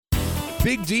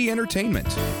Big D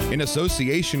Entertainment, in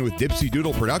association with Dipsy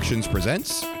Doodle Productions,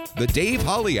 presents The Dave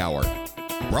Holly Hour.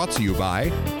 Brought to you by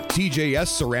TJS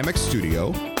Ceramic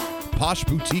Studio, Posh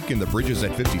Boutique in the Bridges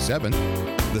at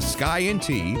 57th, The Sky &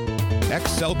 Tea,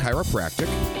 Excel Chiropractic,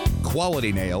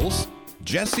 Quality Nails,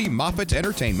 Jesse Moffitt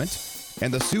Entertainment,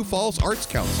 and the Sioux Falls Arts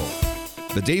Council.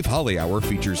 The Dave Holly Hour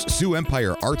features Sioux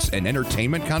Empire arts and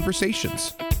entertainment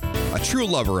conversations. A true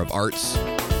lover of arts,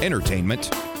 entertainment,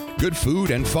 good food,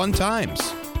 and fun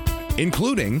times,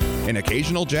 including an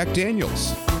occasional Jack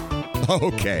Daniels.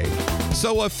 Okay,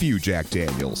 so a few Jack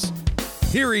Daniels.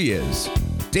 Here he is,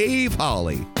 Dave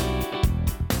Holly.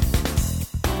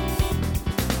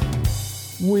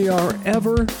 We are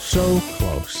ever so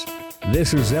close.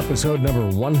 This is episode number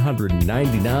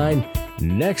 199.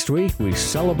 Next week, we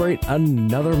celebrate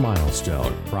another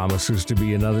milestone. Promises to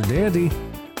be another dandy.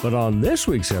 But on this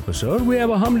week's episode, we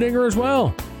have a humdinger as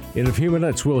well. In a few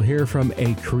minutes, we'll hear from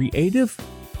a creative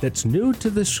that's new to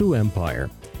the Sioux Empire.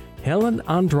 Helen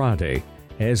Andrade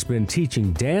has been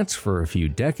teaching dance for a few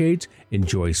decades,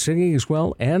 enjoys singing as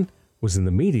well, and was in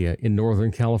the media in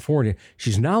Northern California.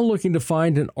 She's now looking to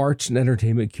find an arts and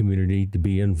entertainment community to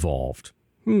be involved.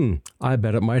 I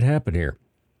bet it might happen here.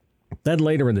 Then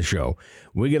later in the show,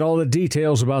 we get all the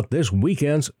details about this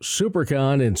weekend's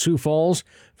SiouxperCon in Sioux Falls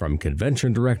from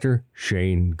convention director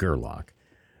Shane Gerlach.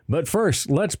 But first,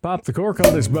 let's pop the cork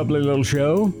on this bubbly little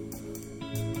show.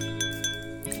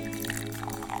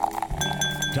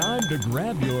 Time to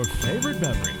grab your favorite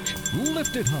beverage,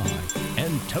 lift it high,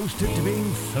 and toast it to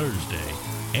being Thursday,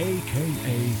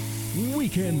 a.k.a.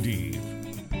 Weekend Eve.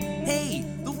 Hey,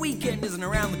 the weekend isn't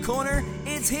around the corner,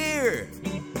 it's here!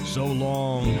 So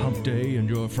long, hump day and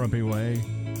your frumpy way.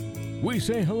 We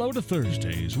say hello to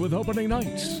Thursdays with opening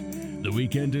nights. The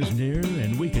weekend is near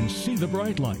and we can see the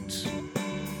bright lights.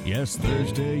 Yes,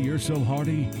 Thursday, you're so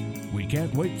hearty, we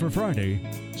can't wait for Friday,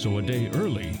 so a day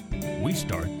early, we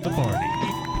start the party.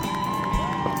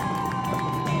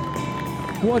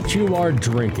 What you are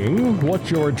drinking, what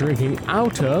you're drinking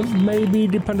out of, may be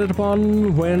dependent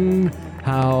upon when,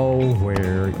 how,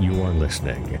 where you are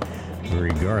listening.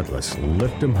 Regardless,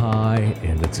 lift them high,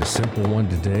 and it's a simple one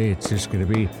today. It's just going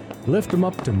to be lift them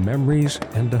up to memories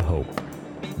and to hope.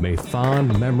 May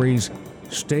fond memories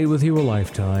stay with you a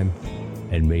lifetime,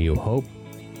 and may you hope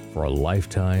for a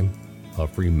lifetime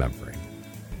of remembering.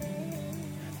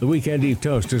 The Weekend Eve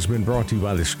Toast has been brought to you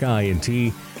by the Sky &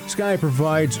 Tea. Sky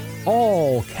provides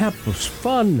all campus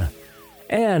fun,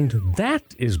 and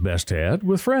that is best had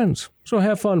with friends. So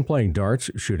have fun playing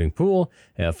darts, shooting pool,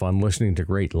 have fun listening to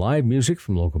great live music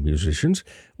from local musicians,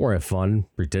 or have fun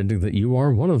pretending that you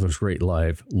are one of those great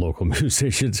live local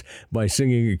musicians by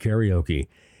singing at karaoke.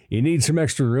 You need some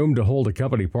extra room to hold a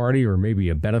company party or maybe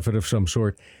a benefit of some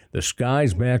sort? The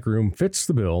Sky's back room fits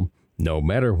the bill. No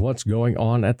matter what's going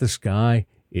on at the Sky,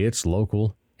 it's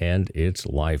local and it's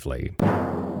lively.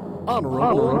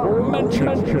 Honorable mention.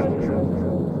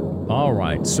 All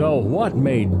right, so what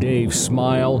made Dave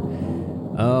smile?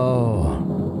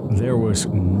 Oh, there was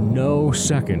no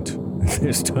second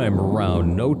this time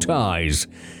around, no ties.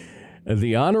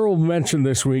 The honorable mention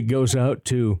this week goes out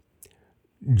to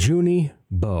Junie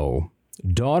Bowe,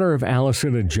 daughter of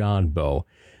Allison and John Bowe.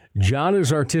 John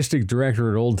is artistic director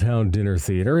at Old Town Dinner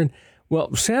Theater, and,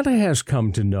 well, Santa has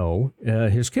come to know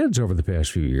his kids over the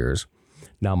past few years.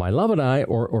 Now, my love and I,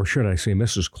 or should I say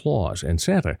Mrs. Claus and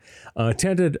Santa,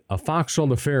 attended a Fox on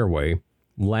the Fairway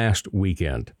last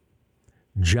weekend.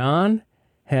 John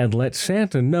had let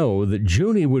Santa know that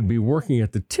Junie would be working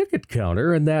at the ticket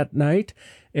counter and that night,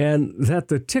 and that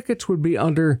the tickets would be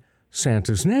under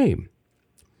Santa's name.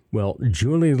 Well,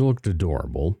 Julie looked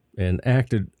adorable and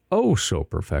acted oh so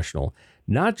professional,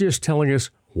 not just telling us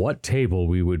what table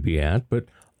we would be at, but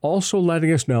also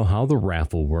letting us know how the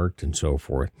raffle worked and so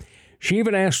forth. She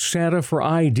even asked Santa for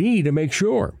ID to make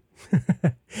sure.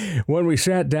 When we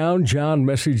sat down, John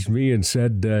messaged me and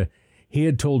said he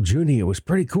had told Junie it was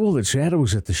pretty cool that Santa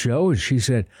was at the show, and she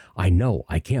said, "I know,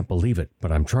 I can't believe it,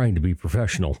 but I'm trying to be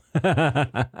professional."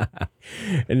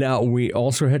 And now we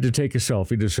also had to take a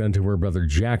selfie to send to her brother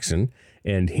Jackson,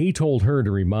 and he told her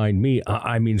to remind me,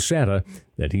 Santa,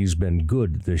 that he's been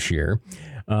good this year.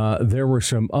 There were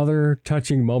some other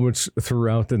touching moments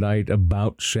throughout the night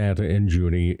about Santa and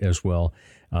Junie as well,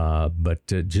 but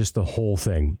just the whole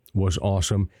thing was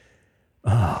awesome.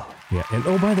 Oh, yeah. And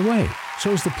oh, by the way, so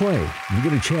is the play. If you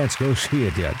get a chance, go see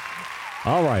it yet.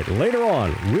 All right, later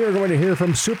on, we are going to hear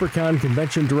from SiouxperCon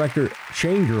convention director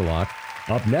Shane Gerlach.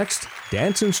 Up next,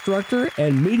 dance instructor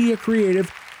and media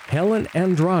creative Helen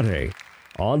Andrade.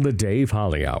 on the Dave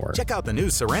Holly Hour. Check out the new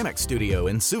ceramic studio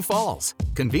in Sioux Falls,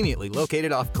 conveniently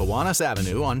located off Kiwanis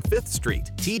Avenue on 5th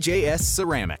Street. TJS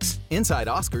Ceramics, inside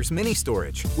Oscar's mini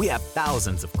storage. We have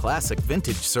thousands of classic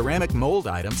vintage ceramic mold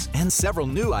items and several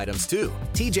new items too.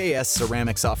 TJS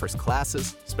Ceramics offers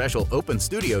classes, special open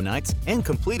studio nights, and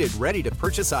completed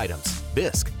ready-to-purchase items.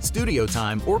 Bisque, studio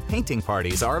time, or painting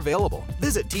parties are available.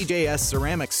 Visit TJS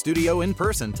Ceramics Studio in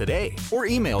person today or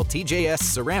email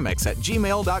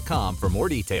tjsceramics@gmail.com for more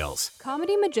details.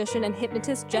 Comedy magician and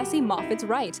hypnotist Jesse Moffat's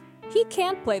right. He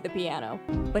can't play the piano,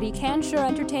 but he can sure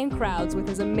entertain crowds with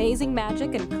his amazing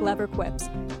magic and clever quips.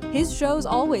 His shows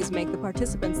always make the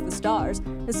participants the stars,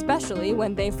 especially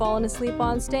when they've fallen asleep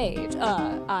on stage.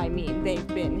 They've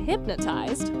been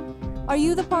hypnotized. Are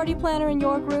you the party planner in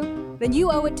your group? Then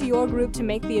you owe it to your group to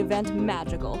make the event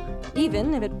magical,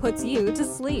 even if it puts you to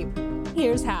sleep.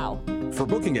 Here's how. For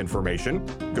booking information,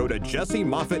 go to Jesse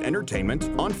Moffat Entertainment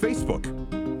on Facebook.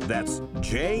 That's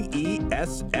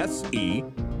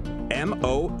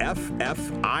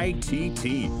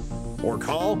JESSEMOFFITT. Or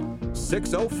call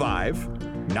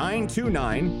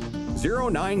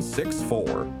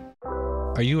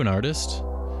 605-929-0964. Are you an artist?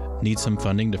 Need some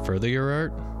funding to further your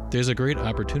art? There's a great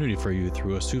opportunity for you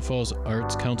through a Sioux Falls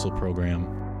Arts Council program.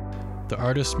 The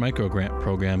Artist Microgrant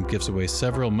program gives away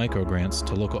several microgrants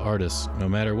to local artists, no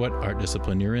matter what art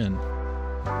discipline you're in.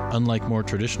 Unlike more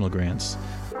traditional grants,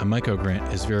 a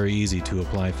microgrant is very easy to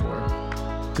apply for.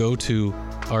 Go to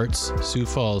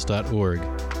artssiouxfalls.org.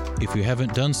 If you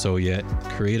haven't done so yet,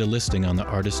 create a listing on the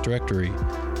Artist Directory,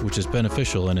 which is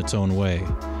beneficial in its own way.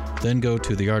 Then go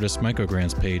to the Artist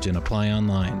Microgrants page and apply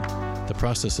online. The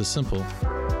process is simple.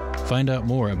 Find out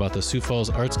more about the Sioux Falls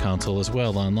Arts Council as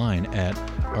well online at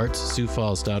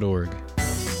artssiouxfalls.org.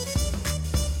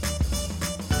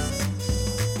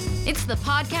 It's the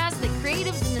podcast that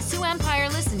creatives in the Sioux Empire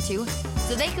listen to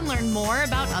so they can learn more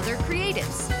about other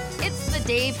creatives. It's the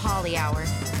Dave Holly Hour.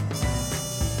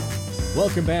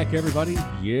 Welcome back, everybody.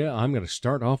 Yeah, I'm going to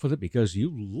start off with it because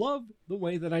you love the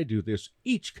way that I do this.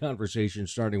 Each conversation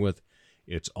starting with,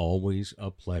 "It's always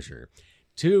a pleasure."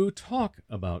 To talk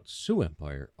about Sioux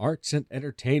Empire Arts and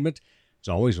Entertainment. It's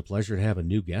always a pleasure to have a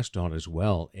new guest on as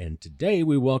well. And today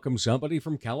we welcome somebody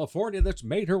from California that's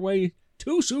made her way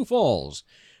to Sioux Falls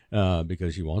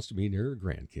because she wants to be near her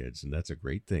grandkids, and that's a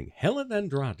great thing. Helen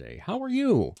Andrade, how are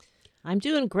you? I'm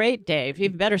doing great, Dave.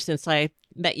 Even better since I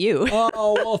met you.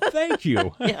 Oh, well, thank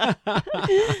you. Yeah.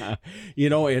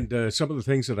 And some of the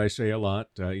things that I say a lot,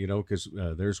 because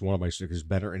there's one of my stickers,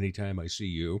 "Better anytime I see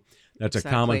you." That's a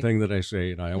common thing that I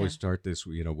say, and I always start this,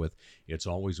 with, "It's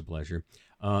always a pleasure."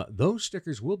 Those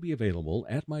stickers will be available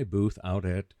at my booth out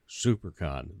at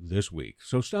SiouxperCon this week,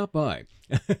 so stop by.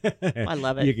 I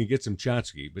love it. You can get some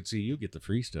tchotchke, but see, you get the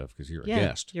free stuff because you're a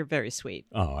guest. You're very sweet.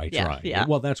 Oh, I try. Yeah.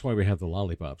 Well, that's why we have the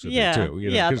lollipops in there,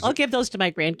 too. I'll give those to my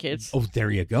grandkids. Oh,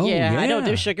 there you go. Yeah, I don't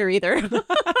do sugar either.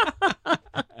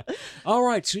 All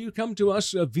right, so you come to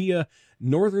us via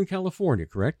Northern California,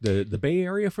 correct? The Bay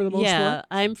Area for the most part? Yeah,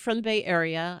 I'm from the Bay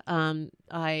Area.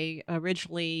 I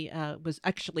originally I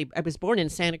was born in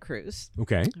Santa Cruz.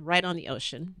 Okay. Right on the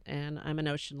ocean, and I'm an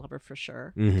ocean lover for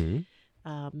sure.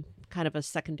 Mm-hmm. Kind of a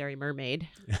secondary mermaid.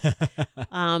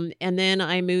 And then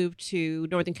I moved to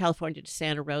Northern California, to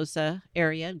Santa Rosa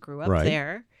area, and grew up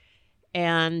there.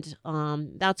 And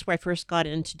that's where I first got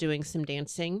into doing some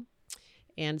dancing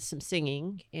and some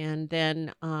singing, and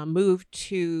then moved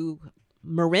to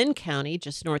Marin County,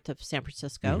 just north of San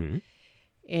Francisco. Mm-hmm.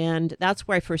 And that's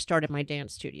where I first started my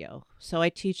dance studio. So I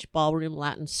teach ballroom,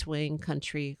 Latin, swing,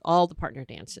 country, all the partner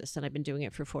dances, and I've been doing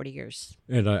it for 40 years.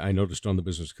 And I noticed on the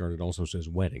business card it also says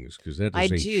weddings, because that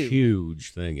is a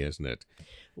huge thing, isn't it?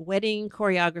 Wedding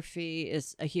choreography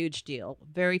is a huge deal.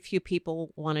 Very few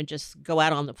people want to just go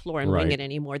out on the floor and wing it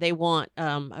anymore. They want,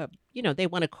 they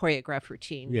want a choreographed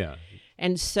routine. Yeah.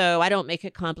 And so I don't make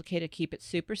it complicated, keep it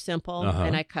super simple,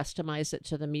 and I customize it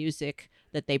to the music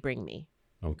that they bring me.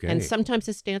 Okay. And sometimes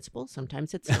it's danceable,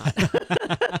 sometimes it's not.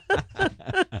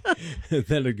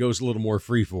 Then it goes a little more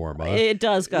freeform, huh? It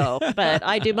does go, but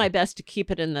I do my best to keep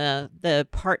it in the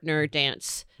partner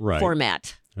dance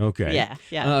format. Okay.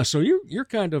 Yeah. So you're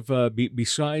kind of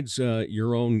besides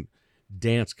your own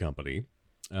dance company,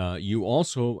 you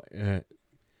also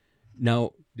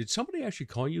now did somebody actually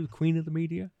call you the Queen of the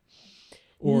Media?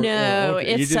 No,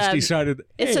 you just decided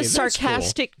it's a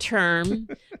sarcastic term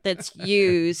that's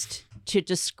used to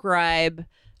describe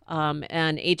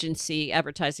an agency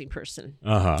advertising person.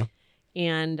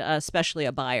 And especially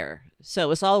a buyer. So it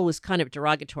was always kind of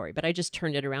derogatory, but I just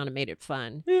turned it around and made it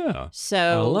fun. Yeah. So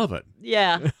I love it.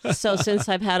 Yeah. So since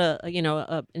I've had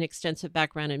an extensive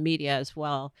background in media as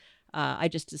well, I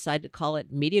just decided to call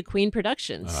it Media Queen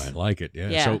Productions. I like it. Yeah.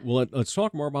 Yeah. So let's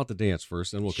talk more about the dance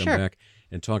first, then we'll come Sure. back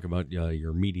and talk about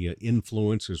your media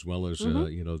influence as well as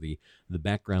the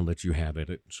background that you have in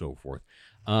it and so forth.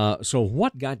 So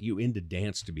what got you into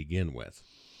dance to begin with?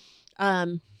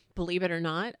 Believe it or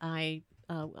not,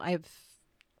 I've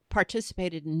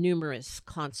participated in numerous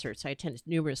concerts. I attended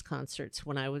numerous concerts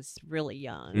when I was really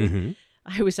young. Mm-hmm.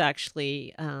 I was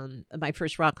actually my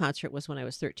first rock concert was when I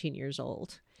was 13 years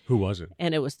old. Who was it?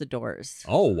 And it was the Doors.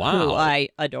 Oh, wow. Who I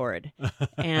adored.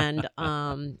 And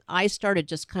I started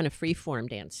just kind of freeform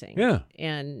dancing. Yeah.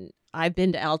 And I've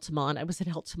been to Altamont. I was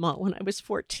at Altamont when I was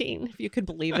 14, if you could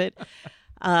believe it.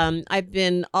 I've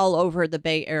been all over the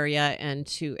Bay Area and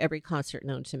to every concert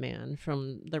known to man,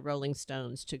 from the Rolling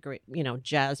Stones to great,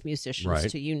 jazz musicians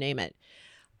Right. to you name it.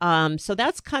 So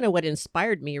that's kind of what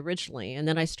inspired me originally. And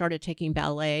then I started taking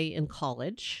ballet in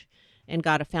college and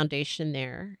got a foundation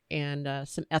there and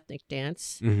some ethnic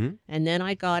dance. Mm-hmm. And then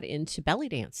I got into belly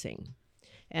dancing.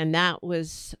 And that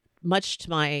was much to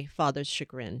my father's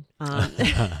chagrin.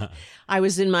 I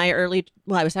was in my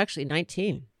I was actually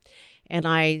 19. And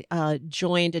I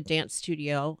joined a dance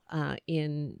studio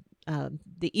in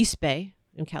the East Bay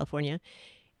in California.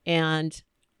 And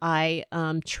I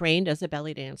trained as a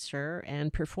belly dancer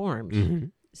and performed. Mm-hmm.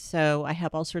 So I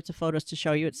have all sorts of photos to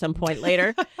show you at some point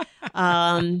later.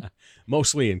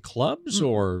 Mostly in clubs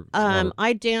or?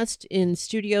 I danced in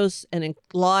studios and in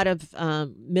a lot of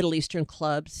Middle Eastern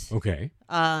clubs. Okay.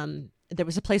 There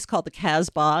was a place called the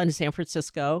Casbah in San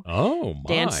Francisco. Oh, my.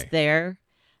 Danced there.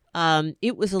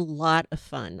 It was a lot of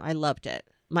fun. I loved it.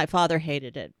 My father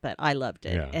hated it, but I loved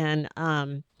it. Yeah. And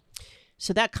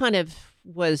so that kind of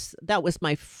was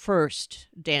my first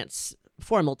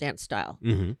formal dance style.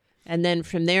 Mm-hmm. And then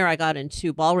from there, I got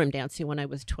into ballroom dancing when I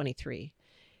was 23.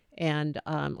 And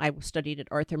I studied at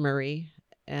Arthur Murray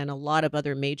and a lot of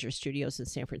other major studios in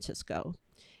San Francisco,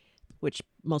 which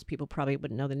most people probably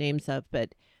wouldn't know the names of.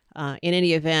 But in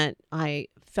any event, I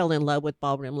fell in love with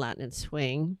ballroom, Latin, and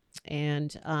swing.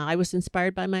 And I was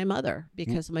inspired by my mother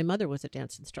because my mother was a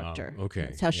dance instructor. Oh, okay.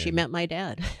 That's how she met my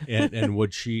dad. and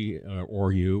would she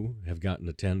or you have gotten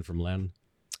a 10 from Len?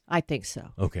 I think so.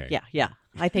 Okay. Yeah,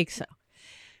 I think so.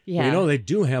 Yeah. Well, they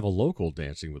do have a local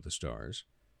Dancing with the Stars.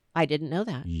 I didn't know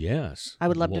that. Yes. I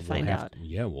would love to find out.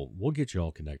 We'll get you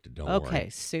all connected. Don't worry. Okay,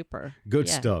 super. Good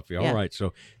Yeah. stuff. All right.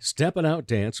 So Steppin' Out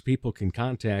Dance, people can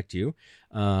contact you.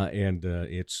 And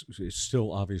it's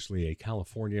still obviously a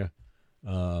California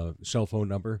cell phone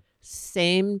number.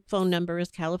 Same phone number as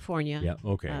California. Yeah.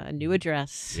 Okay. New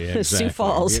address. Yeah, exactly. Sioux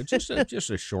Falls. Yeah, just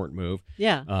a short move.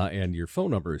 Yeah. And your phone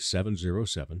number is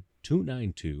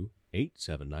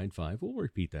 707-292-8795. We'll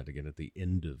repeat that again at the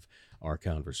end of our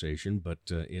conversation, but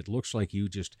it looks like you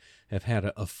just have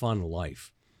had a fun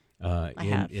life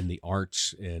in the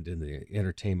arts and in the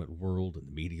entertainment world and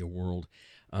the media world.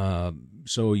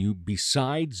 So you,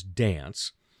 besides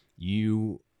dance,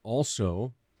 you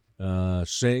also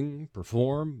sing,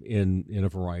 perform in a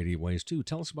variety of ways too.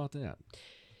 Tell us about that.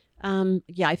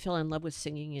 I fell in love with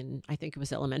singing in, I think it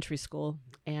was elementary school.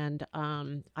 And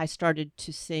I started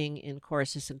to sing in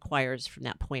choruses and choirs from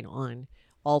that point on,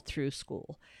 all through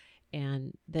school.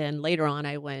 And then later on,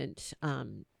 I went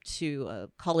to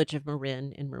College of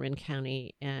Marin in Marin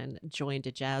County and joined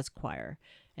a jazz choir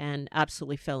and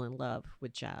absolutely fell in love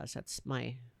with jazz. That's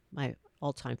my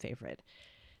all-time favorite.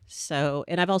 So,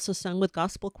 and I've also sung with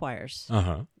gospel choirs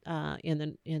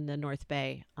in the North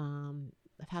Bay.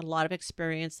 I've had a lot of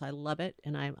experience. I love it,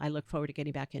 and I look forward to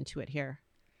getting back into it here.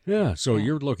 Yeah, so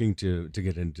you're looking to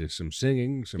get into some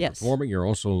singing, some performing. You're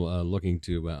also looking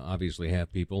to obviously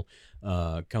have people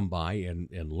come by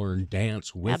and learn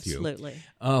dance with you. Absolutely.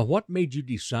 What made you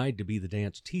decide to be the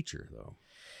dance teacher, though?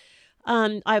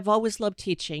 I've always loved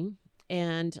teaching,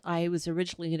 and I was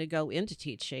originally going to go into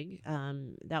teaching.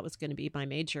 That was going to be my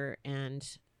major, and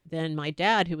then my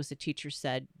dad, who was a teacher,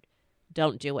 said,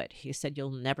 "Don't do it." He said,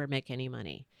 "You'll never make any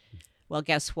money." Well,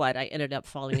 guess what? I ended up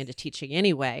falling into teaching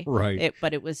anyway. Right.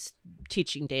 But it was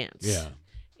teaching dance. Yeah.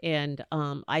 And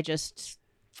I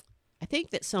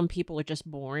think that some people are just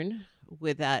born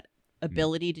with that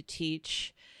ability to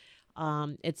teach.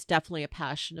 It's definitely a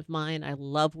passion of mine. I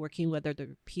love working with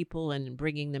other people and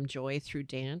bringing them joy through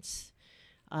dance.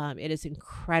 It is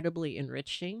incredibly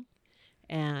enriching.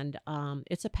 And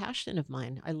it's a passion of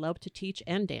mine. I love to teach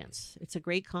and dance. It's a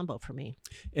great combo for me.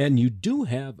 And you do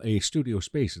have a studio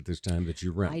space at this time that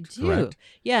you rent, I do. correct?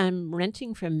 Yeah, I'm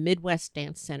renting from Midwest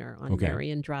Dance Center on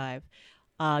Marion Drive,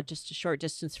 just a short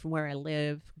distance from where I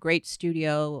live. Great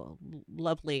studio,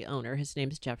 lovely owner. His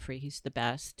name's Jeffrey. He's the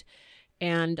best.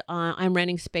 And I'm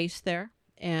renting space there.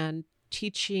 And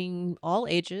teaching all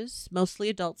ages, mostly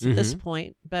adults at this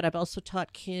point, but I've also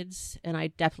taught kids, and I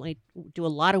definitely do a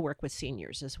lot of work with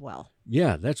seniors as well.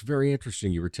 Yeah, that's very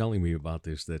interesting. You were telling me about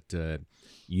this, that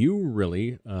you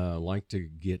really like to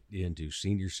get into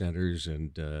senior centers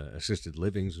and assisted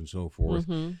livings and so forth.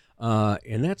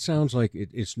 And that sounds like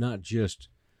it's not just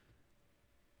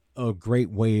a great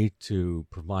way to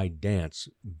provide dance,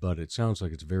 but it sounds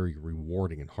like it's very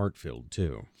rewarding and heart-filled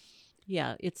too.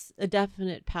 Yeah, it's a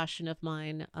definite passion of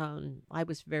mine. I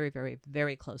was very, very,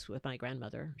 very close with my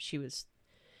grandmother.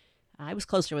 I was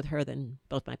closer with her than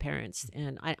both my parents,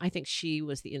 and I think she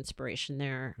was the inspiration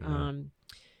there.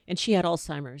 And she had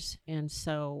Alzheimer's, and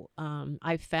so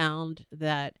I found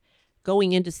that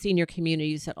going into senior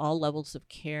communities at all levels of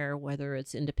care, whether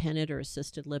it's independent or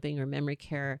assisted living or memory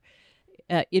care,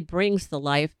 it brings the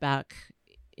life back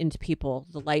into people.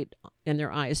 The light in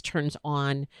their eyes turns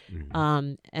on,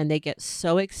 and they get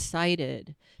so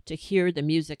excited to hear the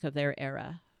music of their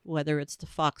era, whether it's the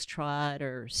foxtrot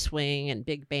or swing and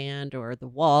big band or the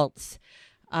waltz.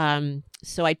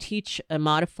 So I teach a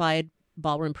modified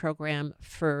ballroom program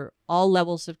for all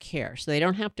levels of care. So they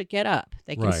don't have to get up.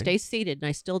 They can stay seated, and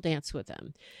I still dance with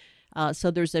them. So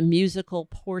there's a musical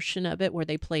portion of it where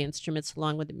they play instruments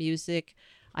along with the music.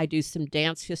 I do some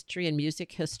dance history and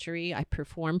music history. I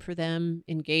perform for them,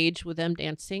 engage with them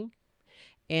dancing,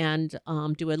 and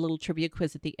do a little trivia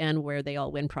quiz at the end where they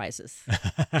all win prizes.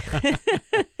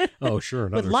 Oh, sure.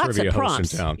 Another with lots trivia of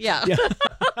prompts. host in town. Yeah.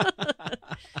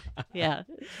 Yeah.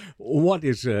 What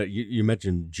is, you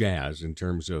mentioned jazz in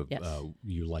terms of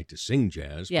you like to sing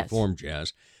jazz, perform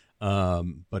jazz.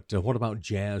 But what about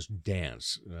jazz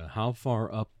dance? How far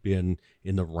up in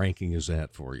the ranking is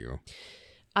that for you?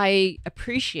 I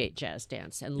appreciate jazz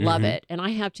dance and love it. And I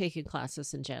have taken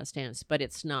classes in jazz dance, but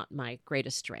it's not my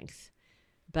greatest strength.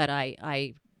 But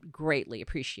I greatly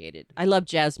appreciate it. I love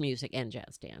jazz music and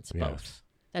jazz dance, both.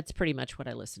 That's pretty much what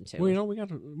I listen to. Well,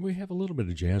 we have a little bit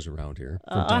of jazz around here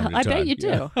from time to time. I bet you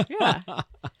do. Yeah.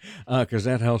 Because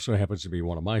that also happens to be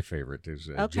one of my favorite is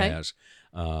jazz.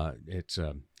 It's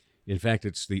in fact,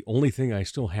 it's the only thing I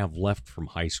still have left from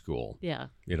high school. Yeah.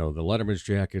 The Letterman's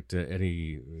jacket,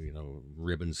 any,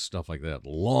 ribbons, stuff like that,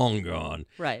 long gone.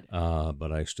 Right.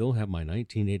 But I still have my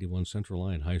 1981 Central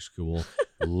Line High School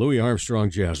Louis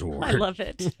Armstrong Jazz Award. I love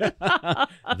it.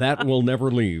 That will never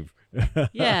leave.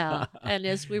 Yeah. And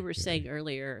as we were saying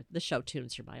earlier, the show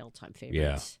tunes are my all-time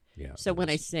favorites. Yeah. So when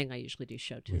I sing, I usually do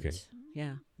show tunes. Okay.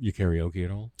 Yeah. You karaoke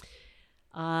at all?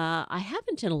 I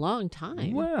haven't in a long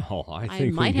time. Well, I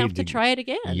think might have to try it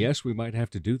again. Yes, we might have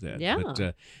to do that. Yeah.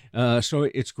 But, so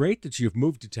it's great that you've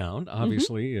moved to town.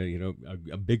 Obviously,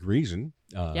 a big reason.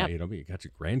 Yep. You got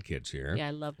your grandkids here. Yeah,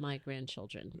 I love my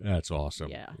grandchildren. That's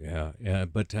awesome. Yeah.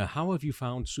 But how have you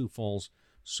found Sioux Falls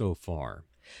so far?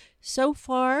 So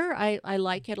far, I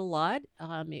like it a lot.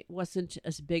 It wasn't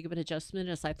as big of an adjustment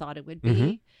as I thought it would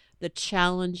be. The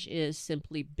challenge is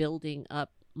simply building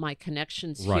up my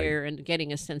connections here and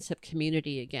getting a sense of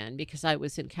community again, because I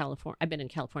was in California. I've been in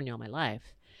California all my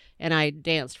life, and I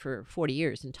danced for 40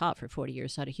 years and taught for 40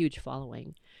 years. So I had a huge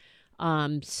following.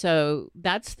 So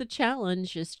that's the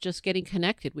challenge, is just getting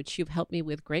connected, which you've helped me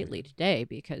with greatly today,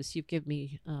 because you've given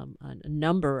me a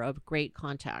number of great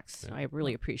contacts. I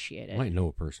really appreciate it. I might know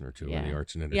a person or two in the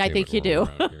arts and entertainment. Yeah, I think you do.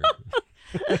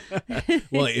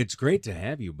 Well, it's great to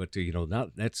have you, but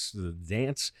that's the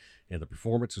dance and the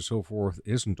performance and so forth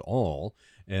isn't all,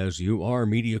 as you are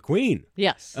media queen.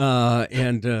 Yes.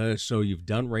 And so you've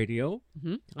done radio.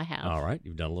 I have. All right.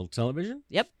 You've done a little television.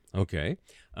 Yep. Okay.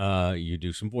 You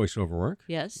do some voiceover work.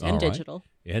 Yes, and digital.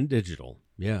 And digital.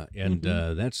 Yeah. And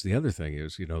that's the other thing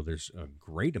is, there's a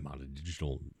great amount of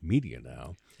digital media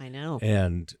now. I know.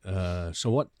 And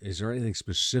so is there anything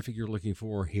specific you're looking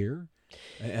for here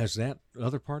as that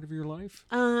other part of your life?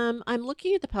 I'm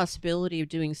looking at the possibility of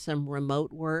doing some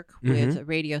remote work with a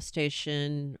radio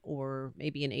station or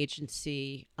maybe an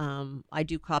agency. I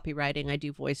do copywriting, I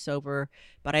do voiceover,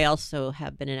 but I also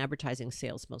have been in advertising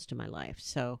sales most of my life.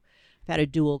 So I've had a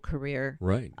dual career.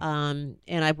 Right. And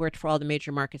I've worked for all the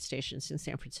major market stations in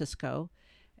San Francisco.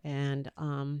 And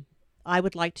I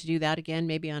would like to do that again,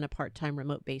 maybe on a part-time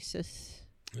remote basis.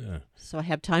 Yeah. So I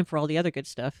have time for all the other good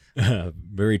stuff.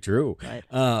 Very true. Right.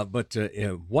 But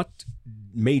what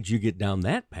made you get down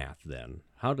that path then?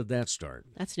 How did that start?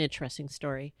 That's an interesting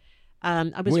story.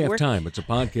 We have time. It's a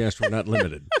podcast. We're not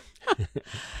limited.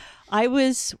 I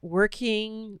was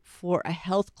working for a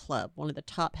health club, one of the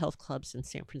top health clubs in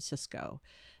San Francisco,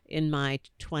 in my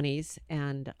 20s.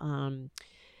 And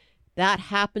that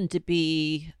happened to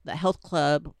be the health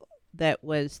club that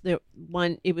was the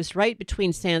one. It was right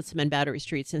between Sansom and Battery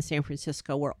Streets in San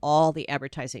Francisco, where all the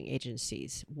advertising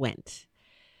agencies went.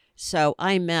 So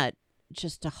I met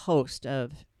just a host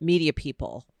of media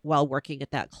people while working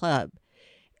at that club.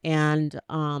 And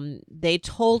they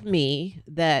told me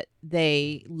that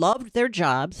they loved their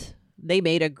jobs. They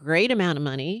made a great amount of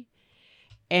money.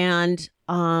 And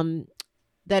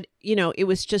that, it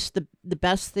was just the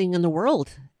best thing in the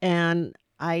world. And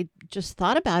I just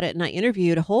thought about it, and I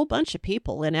interviewed a whole bunch of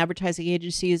people in advertising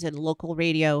agencies and local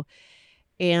radio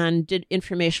and did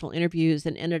informational interviews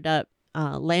and ended up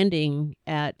landing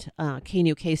at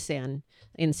KNUK-SAN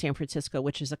in San Francisco,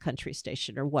 which is a country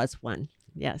station, or was one.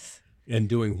 Yes. And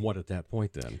doing what at that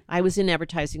point then? I was in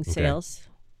advertising sales.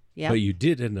 Yeah. But you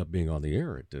did end up being on the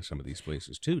air at some of these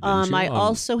places too, didn't you? I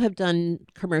also have done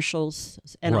commercials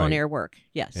and on-air work.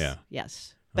 Yes. Yeah.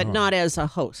 Yes. But not as a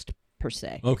host per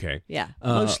se. Okay. Yeah.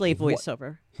 Mostly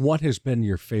voiceover. What has been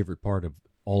your favorite part of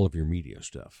all of your media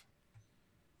stuff?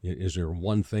 Is there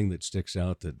one thing that sticks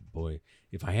out that, boy,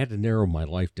 if I had to narrow my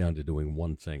life down to doing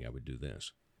one thing, I would do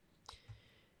this?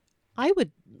 I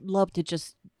would love to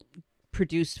just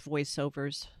produce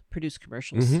voiceovers, produce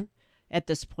commercials at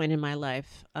this point in my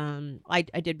life. I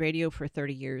did radio for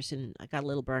 30 years, and I got a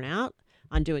little burnout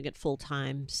on doing it full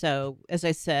time. So as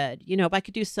I said, if I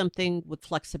could do something with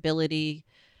flexibility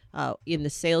in the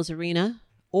sales arena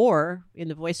or in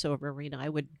the voiceover arena, I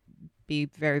would be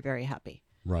very, very happy.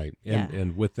 Right.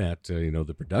 And with that,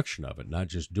 the production of it, not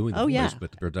just doing the voice,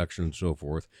 but the production and so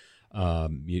forth.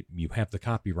 You have the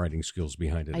copywriting skills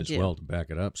behind it well to back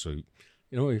it up. So,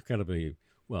 you're kind of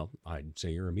I'd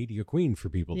say you're a media queen for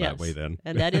people that way then.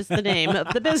 And that is the name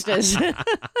of the business.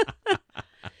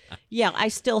 Yeah, I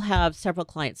still have several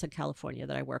clients in California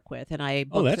that I work with, and I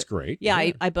book that's great.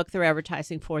 Yeah, I book their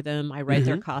advertising for them. I write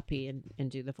their copy and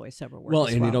do the voiceover work. Well,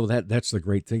 and that's the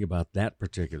great thing about that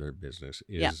particular business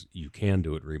is you can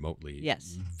do it remotely.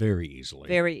 Yes, very easily.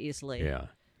 Very easily. Yeah,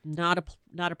 not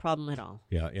a problem at all.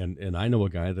 Yeah, and I know a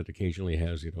guy that occasionally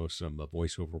has some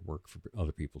voiceover work for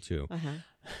other people too.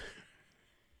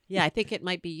 Yeah, I think it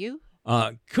might be you.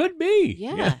 Could be.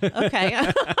 Yeah. Okay.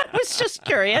 I was just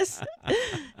curious.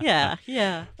 Yeah.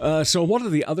 So what are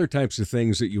the other types of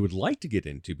things that you would like to get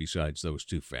into besides those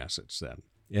two facets then?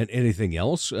 And anything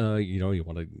else, you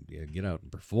want to get out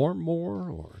and perform more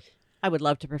or? I would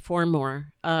love to perform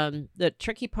more. The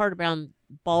tricky part around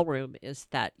ballroom is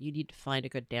that you need to find a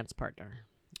good dance partner.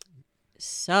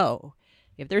 So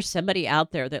if there's somebody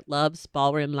out there that loves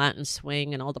ballroom, Latin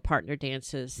swing, and all the partner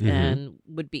dances and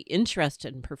would be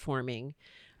interested in performing,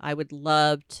 I would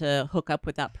love to hook up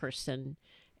with that person,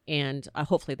 and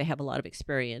hopefully they have a lot of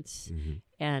experience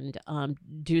and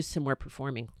do some more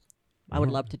performing. I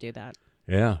would love to do that.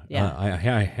 Yeah.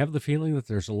 I have the feeling that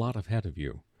there's a lot ahead of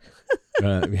you.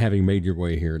 Having made your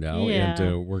way here now,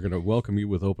 and we're going to welcome you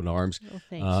with open arms. Well,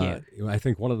 thank you. I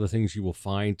think one of the things you will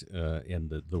find,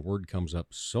 and the word comes up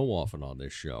so often on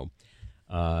this show,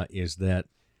 is that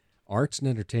arts and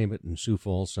entertainment in Sioux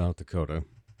Falls, South Dakota,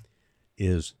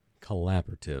 is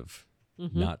collaborative,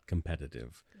 not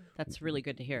competitive. That's really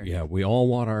good to hear. Yeah, we all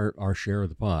want our share of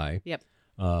the pie. Yep.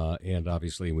 And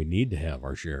obviously we need to have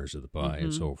our shares of the pie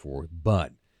and so forth,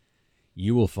 but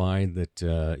you will find that,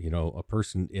 a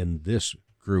person in this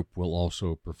group will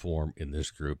also perform in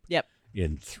this group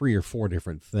in 3 or 4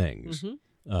 different things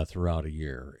throughout a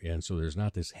year. And so there's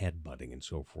not this headbutting and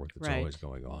so forth that's always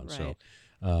going on. Right.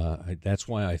 So that's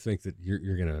why I think that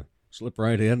you're going to slip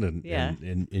right in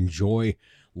and enjoy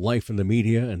life in the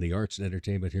media and the arts and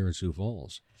entertainment here in Sioux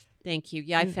Falls. Thank you.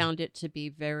 Yeah, I found it to be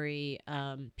very,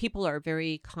 people are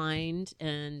very kind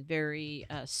and very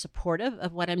supportive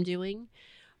of what I'm doing,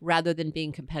 rather than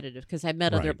being competitive, because I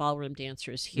met other ballroom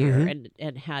dancers here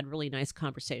and had really nice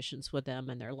conversations with them,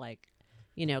 and they're like,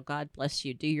 God bless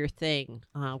you, do your thing.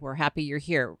 We're happy you're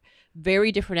here.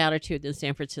 Very different attitude than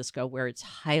San Francisco, where it's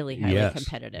highly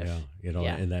competitive.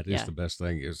 Yeah, and that is the best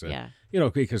thing is,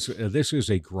 because this is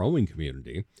a growing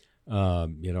community.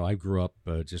 I grew up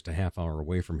just a half hour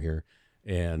away from here,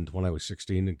 and when I was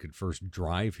 16 and could first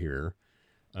drive here,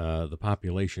 the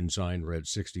population sign read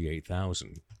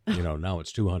 68,000. Now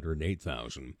it's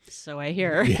 208,000. So I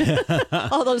hear.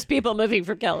 All those people moving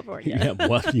from California.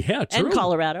 True. And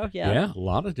Colorado. Yeah, a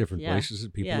lot of different places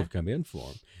that people have come in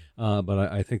for. But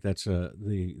I think that's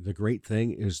the great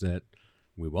thing is that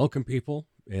we welcome people,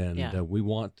 and we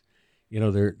want,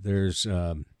 there's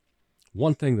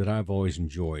one thing that I've always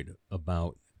enjoyed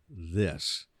about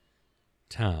this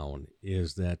town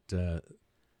is that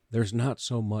there's not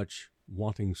so much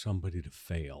wanting somebody to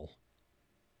fail.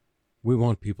 We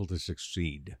want people to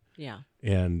succeed. Yeah.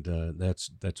 And that's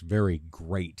very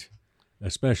great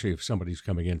especially if somebody's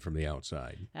coming in from the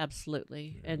outside.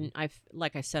 Absolutely. And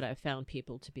like I said, I've found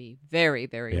people to be very,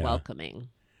 very welcoming.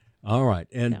 All right.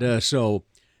 And so...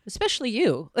 Especially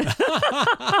you.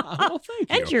 Well,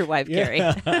 thank you. And your wife, Gary.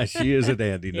 She is a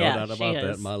dandy, no doubt about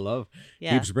that. My love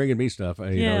keeps bringing me stuff.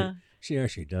 You know, she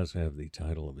actually does have the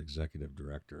title of executive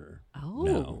director. Oh,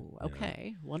 now,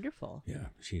 okay. Wonderful. Yeah,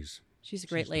 she's a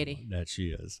great lady. That she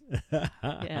is.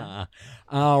 Yeah.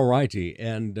 All righty.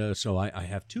 And so I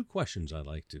have two questions I'd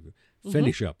like to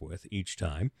finish up with each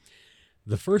time.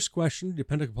 The first question,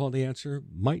 depending upon the answer,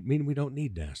 might mean we don't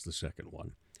need to ask the second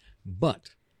one.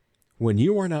 But when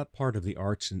you are not part of the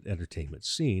arts and entertainment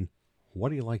scene, what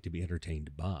do you like to be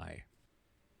entertained by?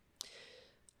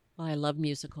 Well, I love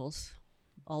musicals.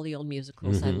 All the old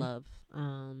musicals I love.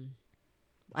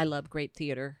 I love great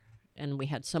theater, and we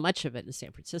had so much of it in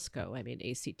San Francisco. I mean,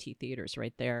 ACT Theater's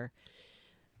right there.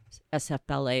 SF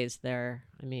Ballet's there.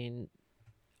 I mean,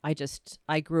 I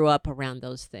grew up around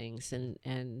those things,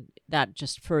 and that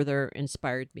just further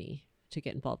inspired me to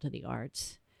get involved in the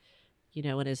arts. You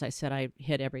know, and as I said, I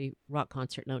hit every rock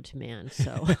concert known to man.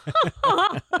 So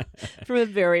from a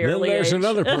very early age. There's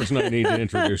another person I need to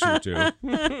introduce you to.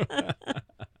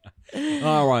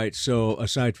 All right. So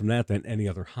aside from that, then any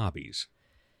other hobbies?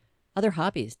 Other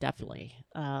hobbies, definitely.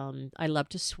 I love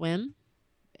to swim,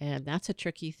 and that's a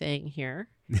tricky thing here.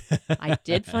 I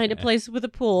did find a place with a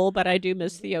pool, but I do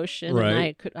miss the ocean.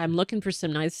 Right. And I'm looking for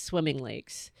some nice swimming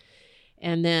lakes.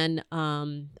 And then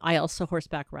I also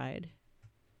horseback ride.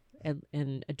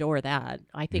 And adore that.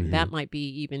 I think that might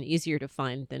be even easier to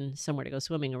find than somewhere to go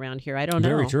swimming around here. I don't know.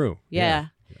 Very true. Yeah.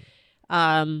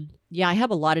 I have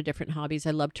a lot of different hobbies.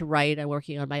 I love to write. I'm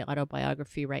working on my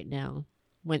autobiography right now.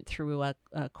 Went through a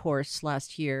course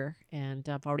last year, and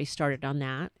I've already started on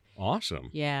that.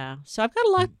 Awesome. Yeah. So I've got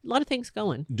a lot of things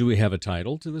going. Do we have a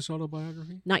title to this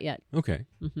autobiography? Not yet. Okay.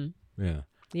 Yeah.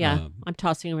 Yeah. I'm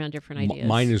tossing around different ideas.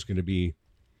 Mine is going to be,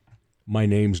 My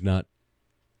Name's Not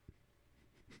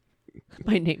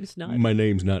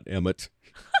Emmett.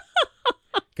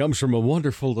 Comes from a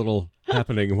wonderful little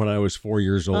happening when I was 4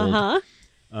 years old.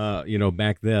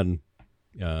 Back then,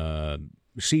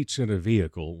 seats in a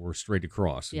vehicle were straight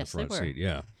across in the front seat.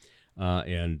 Yeah.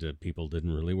 And people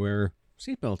didn't really wear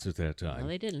seatbelts at that time. No,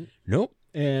 they didn't. Nope.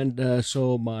 And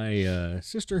so my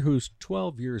sister, who's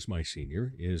 12 years my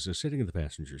senior, is sitting in the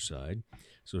passenger side.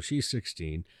 So she's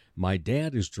 16. My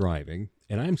dad is driving,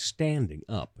 and I'm standing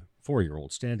up,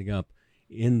 4-year-old, standing up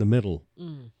in the middle.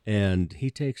 And he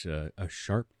takes a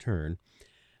sharp turn,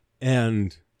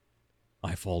 and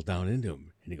I fall down into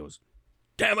him. And he goes,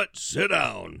 "Damn it, sit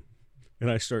down."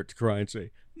 And I start to cry and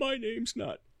say, "My name's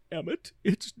not Emmett,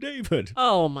 it's David."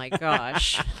 Oh, my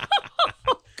gosh.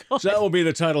 So that will be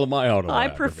the title of my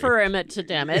autobiography. I prefer Emmett to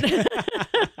Dammit.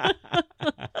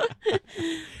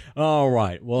 All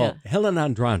right. Well, Helen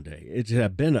Andrade, it's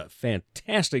been a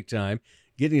fantastic time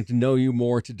getting to know you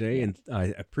more today, and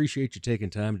I appreciate you taking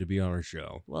time to be on our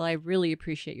show. Well, I really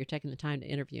appreciate your taking the time to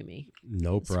interview me.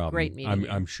 No problem. Great meeting you.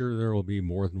 I'm sure there will be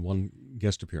more than one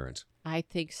guest appearance. I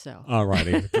think so. All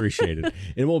righty. Appreciate it.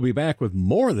 And we'll be back with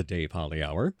more of the Dave Holly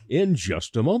Hour in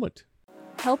just a moment.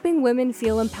 Helping women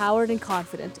feel empowered and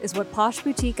confident is what Posh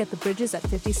Boutique at the Bridges at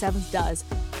 57th does,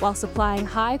 while supplying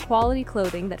high-quality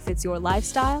clothing that fits your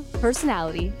lifestyle,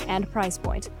 personality, and price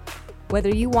point. Whether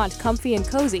you want comfy and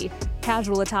cozy,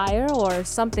 casual attire, or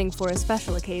something for a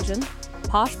special occasion,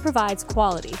 Posh provides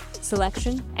quality,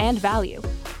 selection, and value.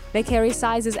 They carry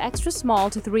sizes extra small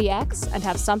to 3X and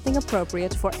have something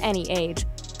appropriate for any age.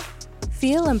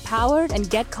 Feel empowered and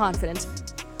get confident.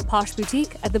 Posh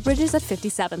Boutique at the Bridges at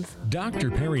 57th. Dr.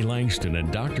 Perry Langston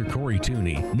and Dr. Corey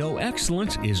Tooney know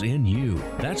excellence is in you.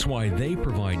 That's why they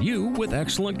provide you with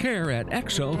excellent care at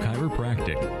XO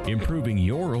Chiropractic, improving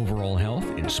your overall health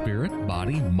in spirit,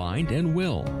 body, mind, and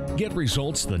will. Get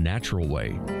results the natural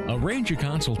way. Arrange a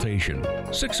consultation,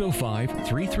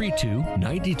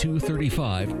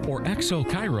 605-332-9235 or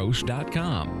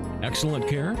exokairos.com. Excellent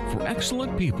care for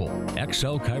excellent people.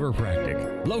 XO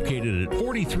Chiropractic, located at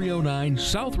 4309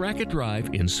 South Racket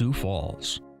Drive in Sioux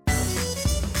Falls.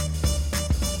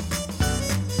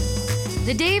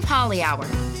 The Dave Holly Hour,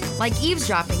 like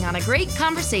eavesdropping on a great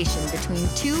conversation between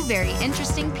two very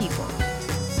interesting people.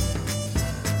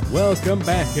 Welcome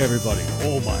back, everybody.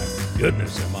 Oh, my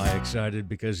goodness, am I excited,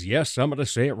 because, yes, I'm going to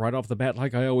say it right off the bat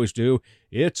like I always do.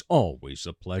 It's always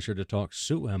a pleasure to talk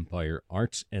Sioux Empire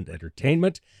arts and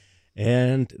entertainment,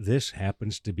 and this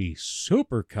happens to be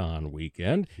SiouxperCon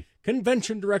weekend.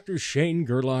 Convention Director Shane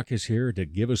Gerlach is here to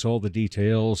give us all the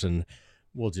details, and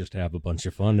We'll just have a bunch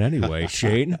of fun anyway.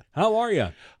 Shane, how are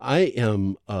you? I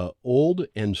am old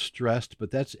and stressed,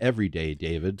 but that's every day,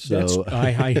 David. So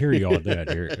I hear you on that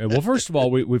here. Well, first of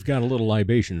all, we've got a little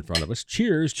libation in front of us.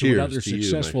 Cheers to another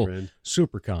successful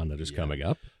SiouxperCon that is coming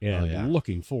up, and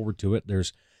looking forward to it.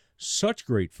 There's such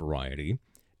great variety,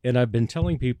 and I've been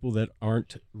telling people that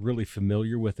aren't really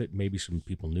familiar with it, maybe some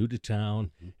people new to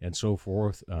town and so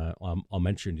forth. I'll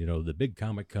mention, the big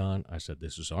Comic-Con. I said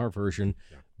this is our version,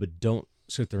 but don't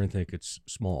sit there and think it's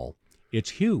small. It's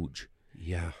huge.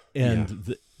 Yeah.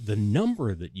 And the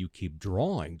number that you keep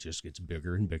drawing just gets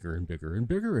bigger and bigger and bigger and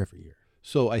bigger every year.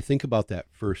 So I think about that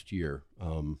first year,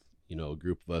 a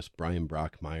group of us, Brian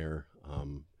Brockmeyer,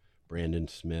 Brandon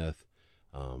Smith,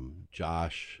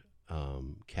 Josh,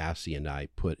 Cassie, and I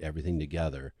put everything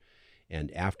together. And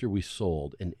after we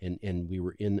sold, and we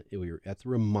were at the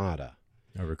Ramada.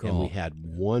 I recall. And we had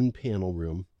one panel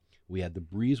room. We had the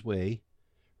breezeway,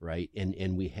 right?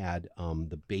 And we had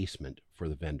the basement for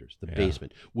the vendors,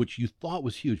 basement, which you thought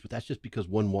was huge, but that's just because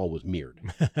one wall was mirrored.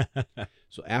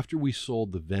 So after we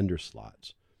sold the vendor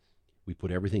slots, we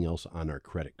put everything else on our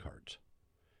credit cards.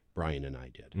 Brian and I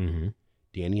did. Mm-hmm.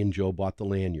 Danny and Joe bought the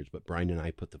lanyards, but Brian and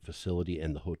I put the facility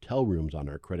and the hotel rooms on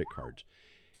our credit cards.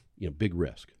 Big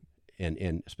risk,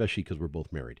 and especially because we're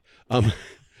both married.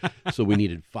 So we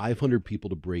needed 500 people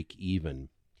to break even.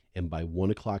 And by 1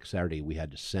 o'clock Saturday, we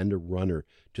had to send a runner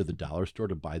to the dollar store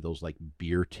to buy those like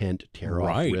beer tent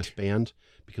tear-off wristbands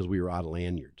because we were out of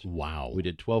lanyards. Wow. We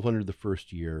did 1,200 the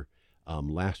first year.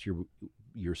 Last year,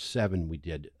 year 7, we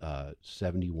did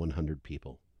 7,100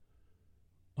 people.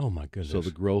 Oh, my goodness. So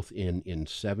the growth in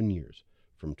 7 years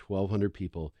from 1,200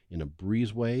 people in a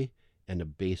breezeway and a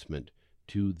basement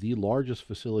to the largest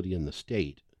facility in the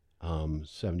state,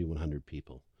 7,100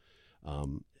 people.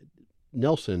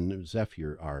 Nelson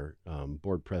Zephyr, our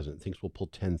board president, thinks we'll pull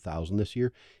 10,000 this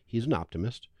year. He's an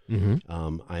optimist.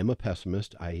 Mm-hmm. I am a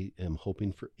pessimist. I am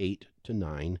hoping for 8 to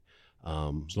 9.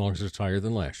 As long as it's higher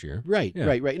than last year. Right.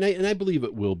 And I believe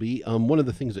it will be. One of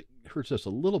the things that hurts us a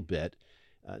little bit,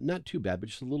 not too bad, but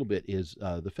just a little bit, is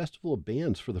the Festival of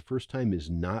Bands for the first time is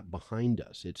not behind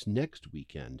us. It's next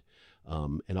weekend.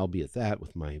 And I'll be at that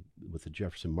with the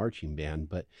Jefferson Marching Band,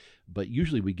 but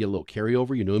usually we get a little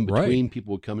carryover, in between.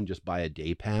 People would come and just buy a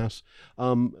day pass.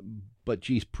 But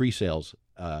geez, pre-sales,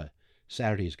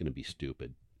 Saturday is going to be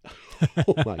stupid.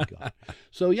 Oh my God.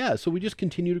 So we just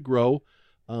continue to grow.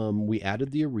 We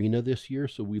added the arena this year,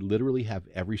 so we literally have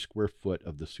every square foot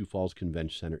of the Sioux Falls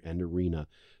Convention Center and arena.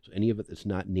 So any of it that's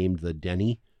not named the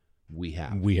Denny, we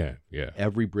have.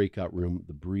 Every breakout room,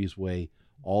 the breezeway,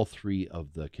 all 3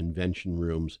 of the convention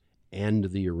rooms, and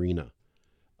the arena.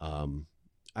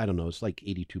 I don't know, it's like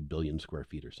 82 billion square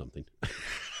feet or something.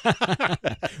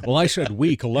 Well, I said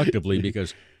we collectively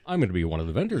because I'm going to be one of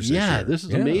the vendors this year. This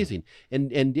is amazing.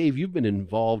 And Dave, you've been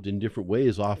involved in different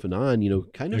ways off and on,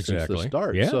 kind of since the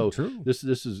start. Yeah, so true. This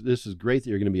is great that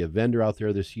you're going to be a vendor out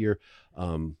there this year.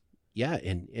 And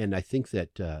I think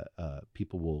that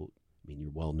people will,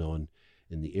 you're well known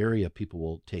in the area, people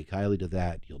will take highly to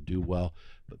that. You'll do well.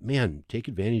 But, man, take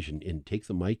advantage and take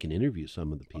the mic and interview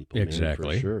some of the people. Exactly.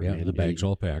 Man, for sure. Yeah, man. the bag's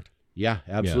all packed. Yeah,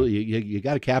 absolutely. Yeah. You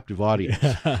got a captive audience.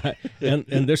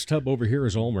 and this tub over here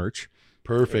is all merch.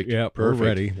 Perfect. Yeah, perfect. We're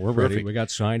ready. We're ready. We got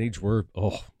signage. We're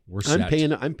set.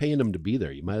 I'm paying them to be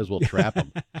there. You might as well trap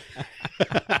them.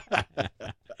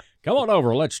 Come on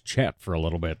over. Let's chat for a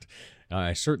little bit.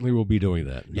 I certainly will be doing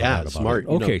that. Smart.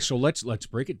 Okay, so let's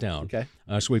break it down. Okay.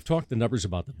 So we've talked the numbers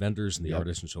about the vendors and the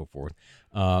artists and so forth.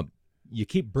 You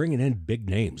keep bringing in big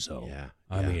names, though. Yeah.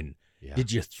 I mean,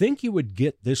 did you think you would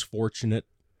get this fortunate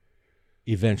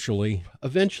eventually?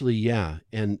 Eventually, yeah.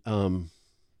 And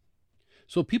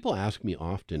so people ask me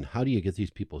often, how do you get these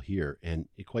people here? And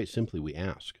quite simply, we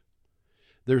ask.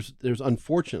 There's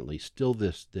unfortunately still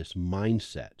this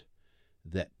mindset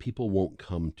that people won't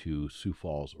come to Sioux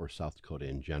Falls or South Dakota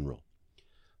in general.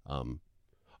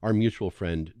 Our mutual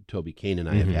friend, Toby Kane, and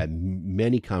I have had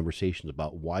many conversations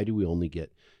about why do we only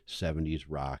get 70s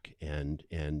rock and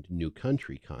new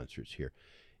country concerts here.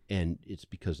 And it's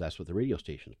because that's what the radio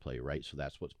stations play, right? So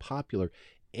that's what's popular.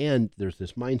 And there's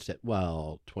this mindset,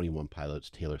 21 Pilots,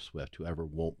 Taylor Swift, whoever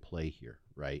won't play here,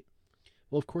 right?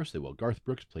 Well, of course they will. Garth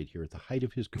Brooks played here at the height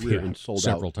of his career and sold out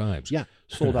several times. Yeah,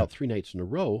 sold out 3 nights in a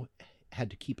row, had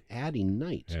to keep adding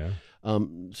nights. Yeah.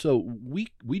 So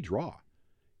we draw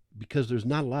because there's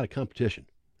not a lot of competition,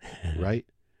 right?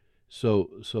 So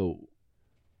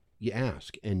you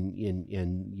ask, and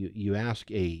you ask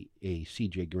a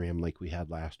CJ Graham like we had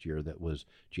last year that was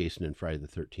Jason and Friday the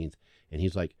 13th, and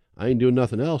he's like, I ain't doing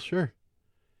nothing else, sure.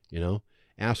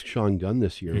 Ask Sean Gunn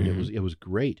this year, and it was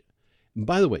great. And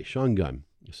by the way, Sean Gunn,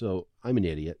 So I'm an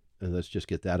idiot, and let's just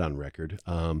get that on record.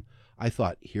 I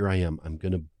thought, here I am. I'm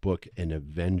going to book an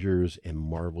Avengers and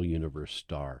Marvel Universe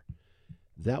star.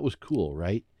 That was cool,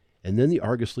 right? And then the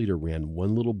Argus Leader ran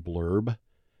one little blurb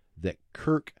that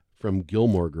Kirk from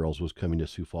Gilmore Girls was coming to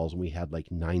Sioux Falls, and we had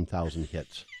like 9,000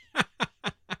 hits.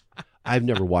 I've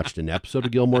never watched an episode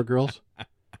of Gilmore Girls,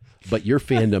 but your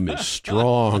fandom is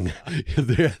strong.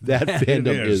 That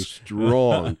fandom is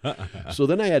strong. So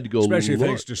then I had to go especially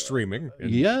thanks to streaming.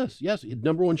 Yes.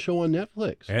 Number one show on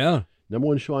Netflix. Yeah. Number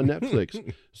one show on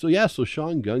Netflix. So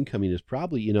Sean Gunn coming is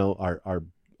probably,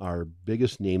 our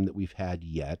biggest name that we've had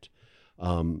yet.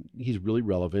 He's really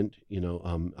relevant.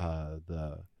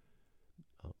 The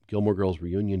Gilmore Girls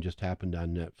reunion just happened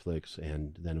on Netflix,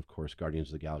 and then of course Guardians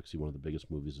of the Galaxy, one of the biggest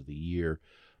movies of the year.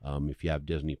 If you have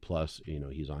Disney Plus,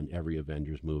 he's on every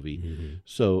Avengers movie. Mm-hmm.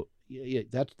 So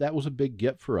that was a big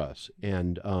get for us,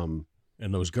 and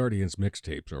those Guardians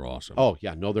mixtapes are awesome. Oh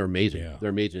yeah, no, they're amazing. Yeah. They're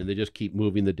amazing, and they just keep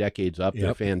moving the decades up. Yep.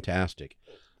 They're fantastic.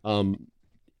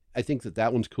 I think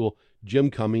that one's cool. Jim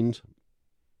Cummings,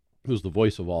 who's the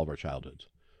voice of all of our childhoods,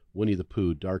 Winnie the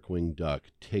Pooh, Darkwing Duck,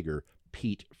 Tigger,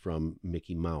 Pete from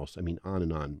Mickey Mouse. I mean, on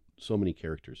and on. So many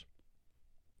characters.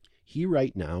 He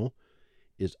right now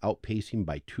is outpacing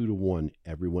by 2-1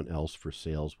 everyone else for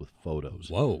sales with photos.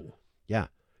 Whoa. Yeah,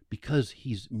 because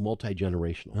he's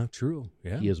multi-generational. That's true.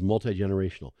 Yeah. He is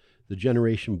multi-generational. The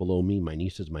generation below me, my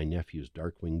nieces, my nephews,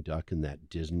 Darkwing Duck and that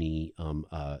Disney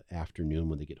afternoon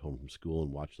when they get home from school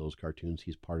and watch those cartoons,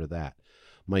 he's part of that.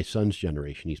 My son's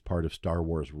generation, he's part of Star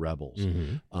Wars Rebels.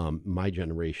 Mm-hmm. My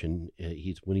generation,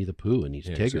 he's Winnie the Pooh and he's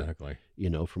Tigger. Exactly.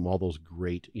 From all those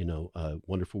great,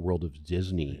 Wonderful World of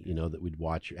Disney, that we'd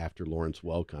watch after Lawrence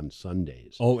Welk on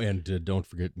Sundays. Oh, and don't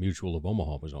forget Mutual of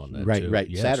Omaha was on that right, too. Right,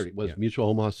 yes. Saturday. Was Mutual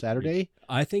of Omaha Saturday?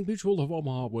 I think Mutual of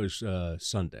Omaha was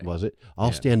Sunday. Was it?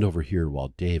 I'll stand over here while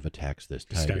Dave attacks this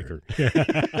tiger.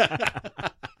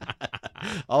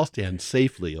 I'll stand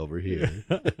safely over here.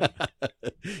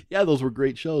 Yeah, those were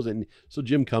great shows. And so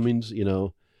Jim Cummings,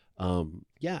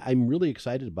 I'm really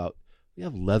excited about, we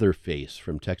have Leatherface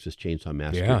from Texas Chainsaw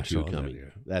Massacre 2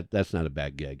 coming. That's not a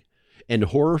bad gig. And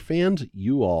horror fans,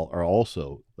 you all are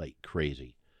also like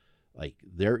crazy. Like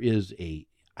there is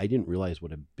I didn't realize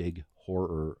what a big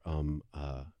horror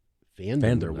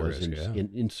fandom there was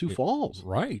in Sioux Falls.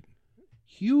 Right.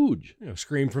 Huge.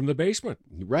 Scream from the Basement.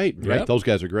 Right. Those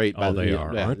guys are great. Oh, they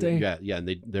are, aren't they? Yeah,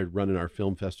 and they're running our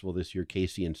film festival this year.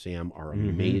 Casey and Sam are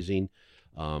amazing.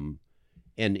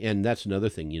 And that's another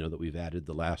thing, that we've added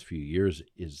the last few years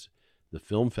is the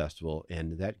film festival,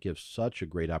 and that gives such a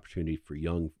great opportunity for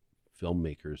young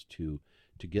filmmakers to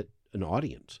get an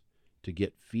audience, to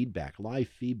get feedback, live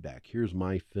feedback. Here's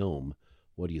my film.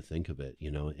 What do you think of it?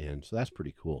 And so that's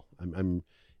pretty cool.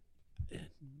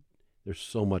 There's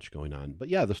so much going on. But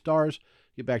yeah, the stars,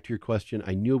 get back to your question.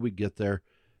 I knew we'd get there.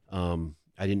 I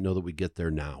didn't know that we'd get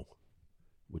there now,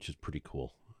 which is pretty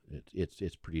cool.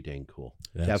 It's pretty dang cool.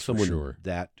 That's to have someone sure.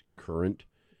 that current,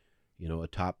 a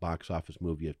top box office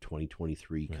movie of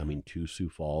 2023 coming to Sioux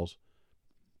Falls.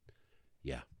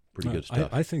 Yeah, pretty good stuff.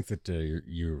 I think that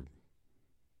you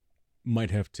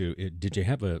might have to. Did you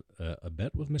have a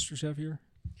bet with Mr. Sevier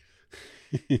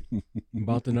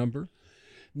about the number?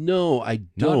 No, I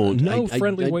don't. No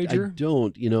friendly wager? I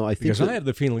don't. I think because I have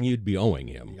the feeling you'd be owing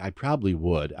him. I probably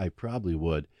would.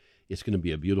 It's going to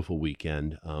be a beautiful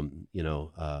weekend.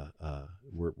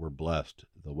 We're blessed.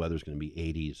 The weather's going to be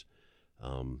 80s.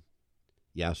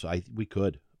 So we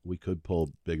could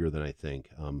pull bigger than I think.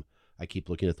 I keep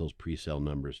looking at those pre-sale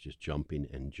numbers, just jumping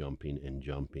and jumping and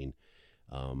jumping.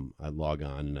 I log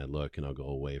on and I look, and I'll go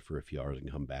away for a few hours and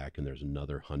come back, and there's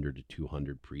another 100 to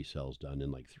 200 pre-sales done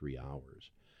in like 3 hours.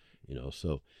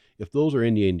 So if those are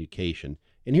any indication,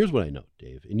 and here's what I know,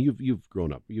 Dave, and you've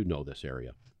grown up, this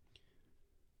area.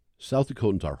 South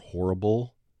Dakotans are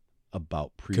horrible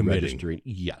about pre-registering.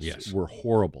 Yes, we're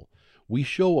horrible. We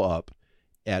show up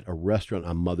at a restaurant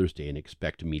on Mother's Day and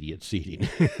expect immediate seating.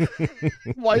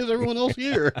 Why is everyone else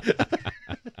here?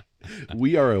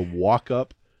 We are a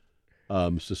walk-up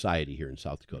society here in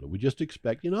South Dakota. We just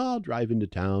expect, I'll drive into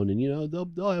town and,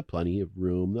 they'll have plenty of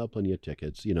room. They'll have plenty of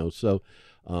tickets, so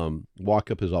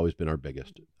walk-up has always been our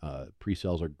biggest.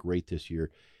 Pre-sales are great this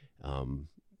year, and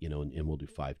we'll do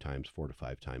 4 to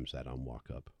 5 times that on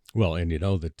walk-up. Well, and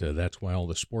that's why all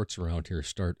the sports around here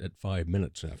start at 5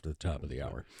 minutes after the top of the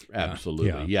hour.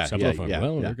 Absolutely. Yeah.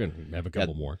 We're going to have a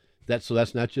couple more. So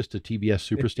that's not just a TBS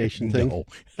Superstation thing? No.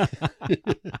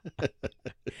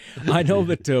 I know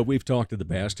that we've talked in the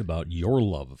past about your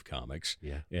love of comics.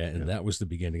 And that was the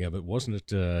beginning of it.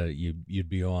 Wasn't it you'd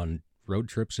be on road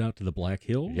trips out to the Black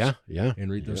Hills? Yeah. And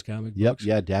read those comic books?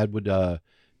 Yeah, Dad would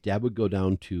Dad would go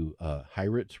down to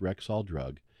Hyritz Rexall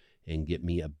Drug and get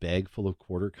me a bag full of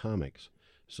quarter comics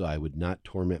so I would not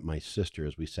torment my sister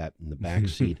as we sat in the back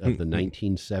seat of the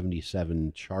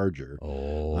 1977 Charger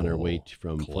on our way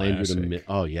from Flanders to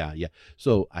Oh, yeah.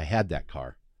 So I had that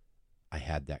car.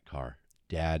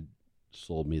 Dad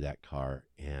sold me that car,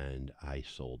 and I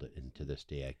sold it. And to this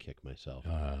day, I kick myself.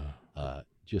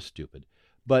 Just stupid.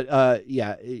 But,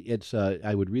 it's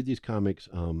I would read these comics.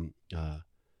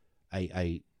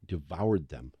 I devoured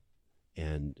them.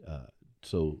 And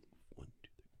so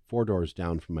 4 doors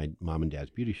down from my mom and dad's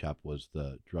beauty shop was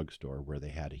the drugstore where they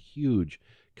had a huge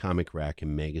comic rack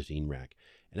and magazine rack.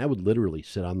 And I would literally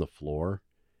sit on the floor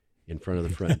in front of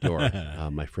the front door.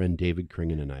 My friend David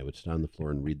Kringen and I would sit on the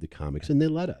floor and read the comics, and they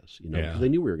let us, because they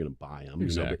knew we were going to buy them.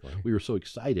 Exactly. But we were so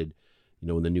excited,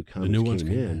 when the new comics came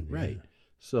in. Right. Yeah.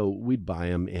 So we'd buy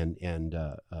them, and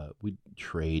we'd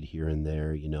trade here and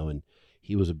there, and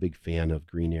he was a big fan of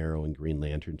Green Arrow and Green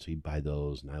Lantern, so he'd buy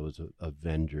those, and I was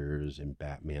Avengers and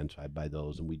Batman, so I'd buy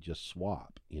those, and we'd just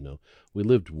swap, We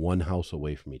lived one house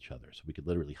away from each other, so we could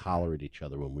literally holler at each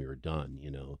other when we were done,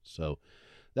 So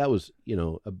that was,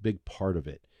 a big part of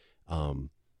it. I'm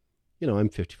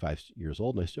 55 years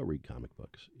old, and I still read comic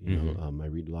books. I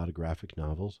read a lot of graphic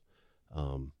novels.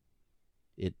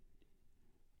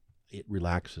 It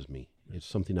relaxes me. It's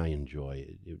something I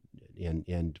enjoy.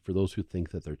 And for those who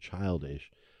think that they're childish,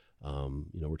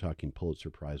 we're talking Pulitzer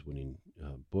Prize winning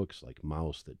books like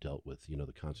Mouse that dealt with,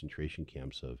 the concentration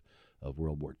camps of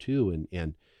World War II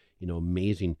and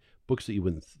amazing books that you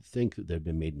wouldn't think that they'd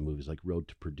been made in movies, like Road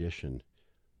to Perdition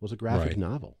was a graphic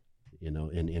novel,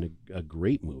 and a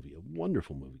great movie, a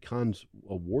wonderful movie, Cannes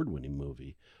award-winning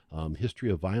movie.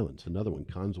 History of Violence, another one,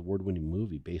 Cannes award-winning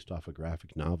movie based off a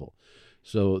graphic novel.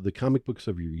 So the comic books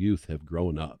of your youth have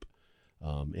grown up,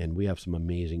 and we have some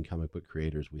amazing comic book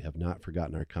creators. We have not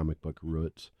forgotten our comic book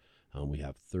roots. We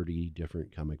have 30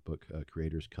 different comic book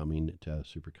creators coming to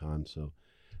SiouxperCon, so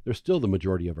they're still the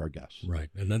majority of our guests. Right.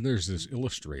 And then there's this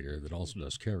illustrator that also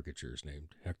does caricatures named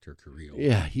Hector Carrillo.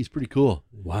 Yeah, he's pretty cool.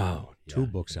 Wow. Yeah. 2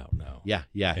 books out now. Yeah.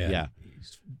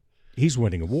 He's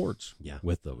winning awards Yeah.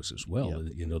 with those as well.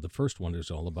 Yeah. The first one is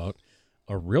all about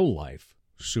a real-life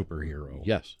superhero.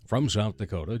 Yes. From South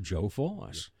Dakota, Joe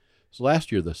Foss. So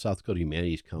last year, the South Dakota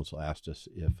Humanities Council asked us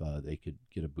if they could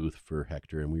get a booth for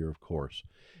Hector, and we were, of course.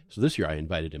 So this year, I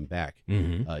invited him back.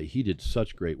 Mm-hmm. He did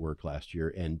such great work last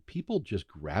year, and people just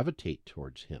gravitate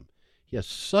towards him. He has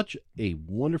such a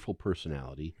wonderful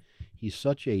personality. He's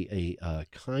such a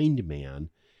kind man,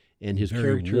 and his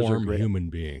Very characters warm are great. human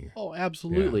being. Oh,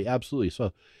 absolutely, absolutely.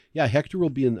 So, Hector will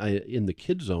be in the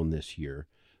Kid Zone this year.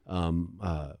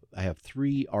 I have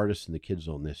 3 artists in the Kid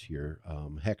Zone this year.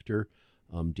 Hector.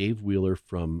 Dave Wheeler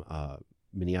from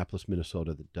Minneapolis,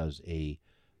 Minnesota, that does a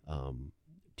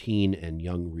teen and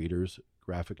young readers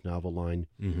graphic novel line.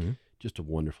 Mm-hmm. Just a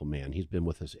wonderful man. He's been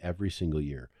with us every single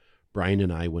year. Brian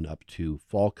and I went up to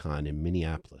FallCon in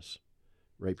Minneapolis,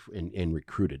 right, and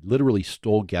recruited. Literally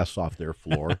stole guests off their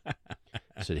floor.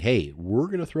 Said, "Hey, we're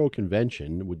going to throw a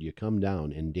convention. Would you come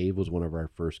down?" And Dave was one of our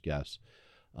first guests.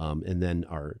 And then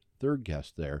our third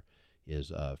guest there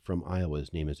is from Iowa.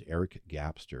 His name is Eric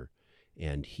Gapster.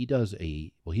 And he does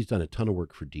he's done a ton of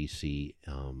work for DC,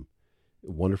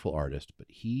 wonderful artist, but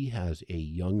he has a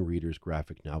young readers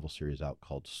graphic novel series out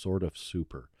called Sort of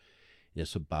Super. And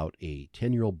it's about a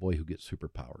 10-year-old boy who gets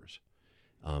superpowers.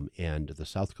 And the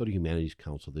South Dakota Humanities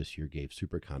Council this year gave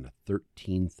SiouxperCon a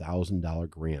 $13,000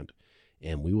 grant,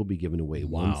 and we will be giving away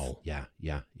We'll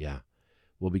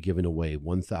be giving away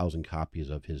 1,000 copies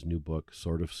of his new book,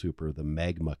 Sort of Super, the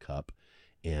Magma Cup,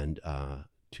 and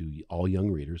to all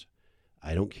young readers.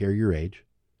 I don't care your age,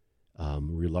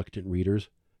 reluctant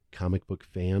readers, comic book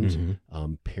fans,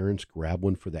 parents, grab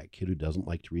one for that kid who doesn't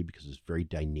like to read because it's very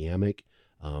dynamic,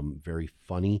 very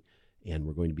funny, and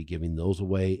we're going to be giving those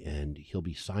away, and he'll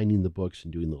be signing the books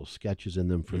and doing little sketches in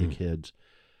them for the kids.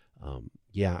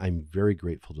 I'm very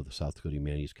grateful to the South Dakota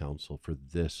Humanities Council for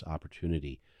this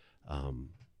opportunity.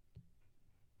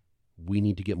 We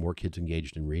need to get more kids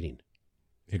engaged in reading.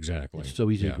 Exactly. It's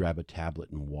so easy to grab a tablet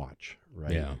and watch,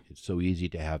 right? Yeah. It's so easy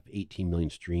to have 18 million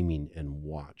streaming and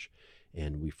watch,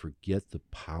 and we forget the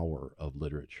power of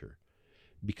literature,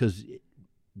 because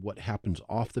what happens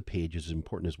off the page is as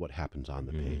important as what happens on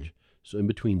the page. So in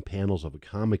between panels of a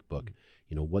comic book,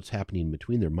 what's happening in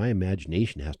between there, my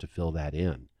imagination has to fill that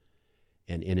in,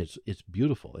 and it's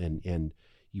beautiful, and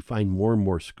you find more and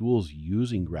more schools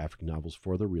using graphic novels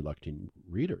for the reluctant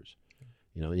readers.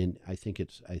 And I think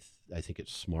it's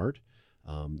smart.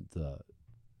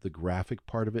 The graphic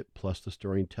part of it plus the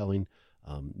storytelling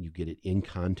You get it in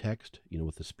context,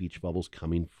 with the speech bubbles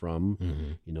coming from,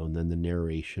 and then the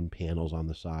narration panels on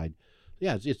the side.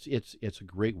 Yeah, it's a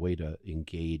great way to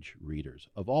engage readers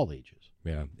of all ages.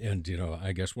 Yeah, and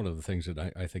I guess one of the things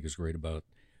that I think is great about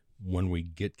when we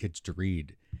get kids to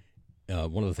read,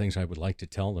 one of the things I would like to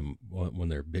tell them when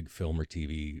they're big film or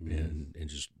TV and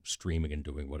just streaming and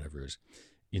doing whatever is,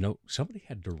 somebody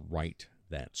had to write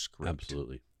that script.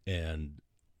 Absolutely. And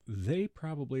they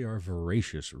probably are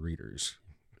voracious readers.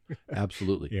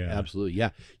 Absolutely. Yeah. Absolutely.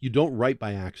 Yeah. You don't write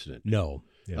by accident. No.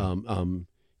 Yeah.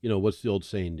 What's the old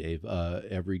saying, Dave?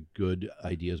 Every good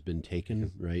idea has been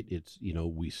taken, right? It's,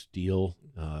 we steal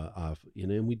off,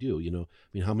 and we do,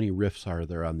 how many riffs are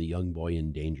there on the young boy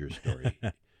in danger story?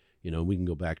 We can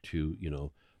go back to,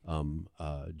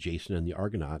 Jason and the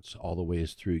Argonauts all the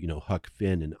ways through, Huck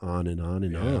Finn and on and on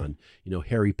and on,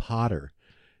 Harry Potter.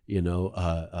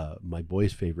 My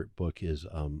boy's favorite book is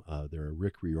they're a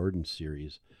Rick Riordan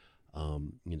series.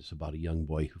 And it's about a young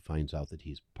boy who finds out that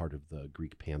he's part of the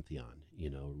Greek pantheon,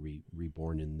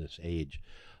 reborn in this age.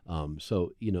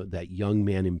 So that young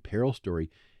man in peril story,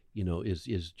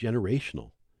 is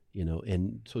generational,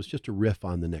 and so it's just a riff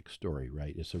on the next story,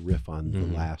 right? It's a riff on the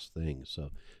last thing. So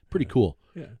pretty cool.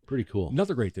 Yeah. Pretty cool.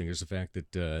 Another great thing is the fact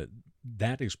that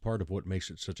that is part of what makes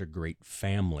it such a great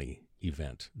family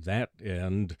event. That,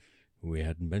 and we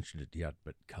hadn't mentioned it yet,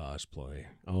 but cosplay.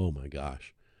 Oh my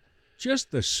gosh.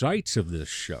 Just the sights of this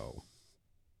show.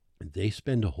 They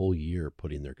spend a whole year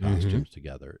putting their costumes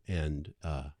together, and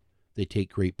they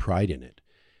take great pride in it.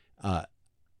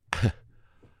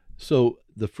 So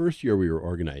the first year we were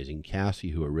organizing, Cassie,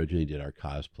 who originally did our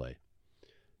cosplay,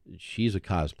 she's a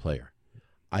cosplayer.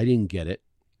 I didn't get it,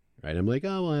 right? I'm like,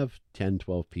 we'll have 10,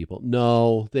 12 people.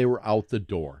 No, they were out the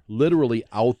door, literally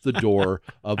out the door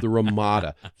of the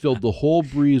Ramada, filled the whole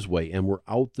breezeway, and were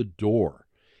out the door.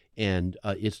 And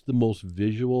it's the most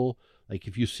visual, like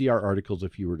if you see our articles,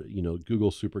 if you were to, Google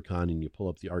SiouxperCon and you pull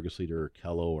up the Argus Leader or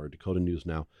Kello or Dakota News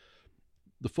Now,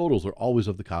 the photos are always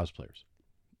of the cosplayers.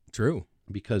 True.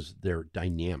 Because they're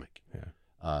dynamic.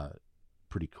 Yeah.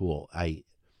 Pretty cool. I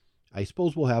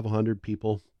suppose we'll have 100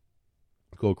 people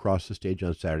go across the stage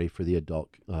on Saturday for the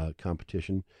adult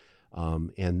competition.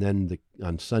 And then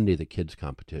on Sunday, the kids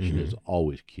competition is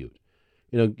always cute.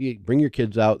 Bring your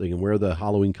kids out. They can wear the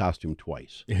Halloween costume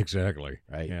twice. Exactly.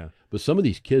 Right? Yeah. But some of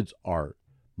these kids are,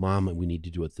 Mom, we need to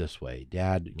do it this way.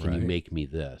 Dad, can you make me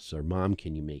this? Or Mom,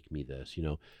 can you make me this?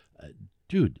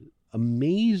 Dude,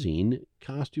 amazing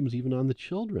costumes even on the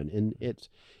children. And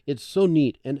it's so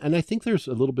neat. And I think there's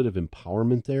a little bit of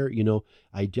empowerment there.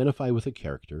 I identify with a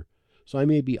character. So I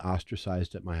may be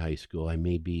ostracized at my high school. I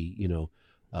may be,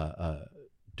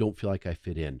 don't feel like I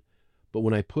fit in. But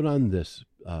when I put on this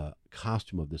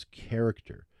costume of this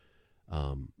character,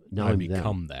 now I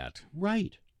become that.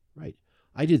 Right.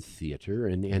 I did theater,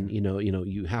 and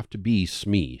you have to be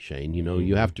Smee, Shane.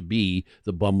 You have to be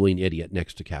the bumbling idiot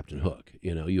next to Captain Hook.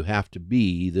 You have to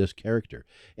be this character,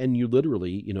 and you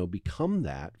literally, become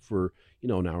that for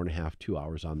an hour and a half, 2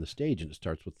 hours on the stage, and it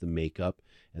starts with the makeup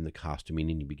and the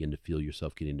costuming, and you begin to feel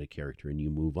yourself get into character, and you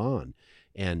move on,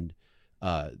 and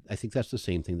I think that's the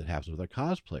same thing that happens with our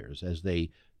cosplayers as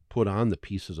they put on the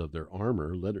pieces of their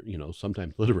armor,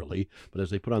 sometimes literally, but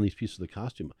as they put on these pieces of the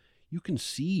costume, you can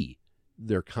see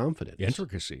their confidence. The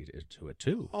intricacy to it,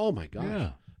 too. Oh, my gosh. Yeah.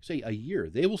 Say a year.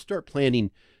 They will start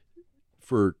planning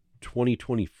for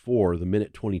 2024 the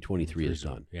minute 2023 is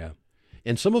done. Yeah.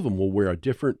 And some of them will wear a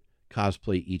different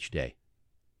cosplay each day.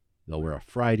 They'll wear a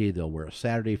Friday, they'll wear a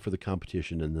Saturday for the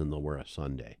competition, and then they'll wear a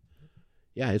Sunday.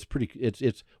 Yeah,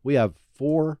 we have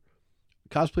 4,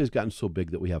 cosplay has gotten so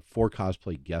big that we have 4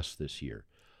 cosplay guests this year.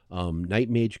 Night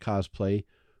Mage Cosplay,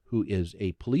 who is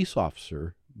a police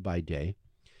officer by day,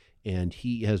 and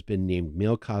he has been named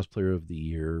Male Cosplayer of the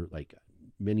Year, like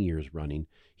many years running.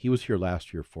 He was here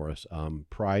last year for us.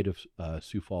 Pride of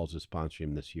Sioux Falls is sponsoring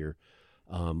him this year.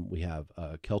 We have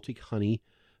Celtic Honey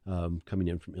coming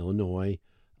in from Illinois.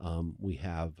 We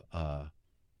have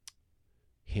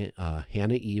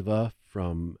Hannah Eva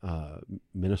from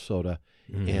Minnesota,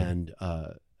 and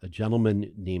a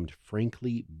gentleman named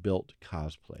Frankly Built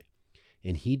Cosplay.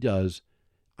 And he does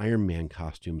Iron Man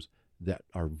costumes that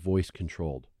are voice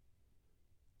controlled.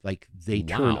 Like they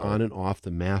turn on and off, the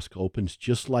mask opens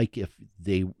just like if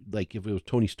it was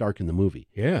Tony Stark in the movie.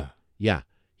 Yeah. Yeah.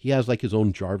 He has like his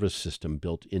own Jarvis system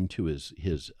built into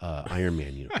his Iron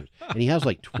Man universe. And he has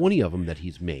like 20 of them that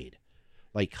he's made,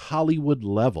 like Hollywood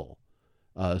level.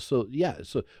 So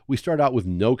we start out with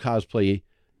no cosplay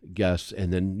guests,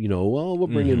 and then, we'll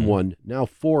bring in one. Now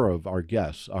 4 of our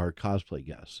guests are cosplay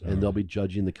guests, and they'll be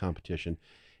judging the competition.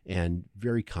 and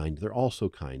very kind. They're all so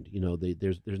kind.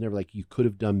 There's never like, you could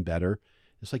have done better.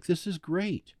 It's like, this is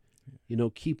great.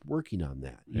 Keep working on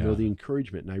that. The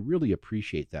encouragement, and I really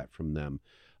appreciate that from them.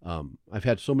 I've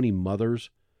had so many mothers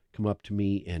come up to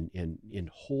me and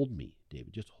hold me,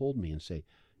 David, just hold me and say,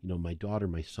 my daughter,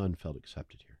 my son felt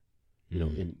accepted here.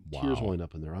 And tears welling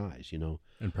up in their eyes,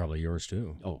 And probably yours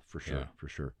too. Oh, for sure, for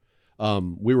sure.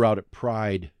 We were out at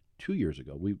Pride 2 years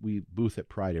ago. We booth at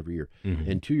Pride every year.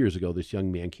 And 2 years ago, this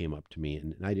young man came up to me,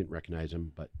 and I didn't recognize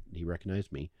him, but he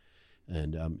recognized me.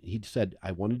 And he said,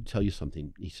 I wanted to tell you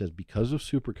something. He says, because of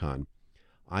SiouxperCon,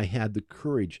 I had the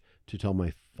courage to tell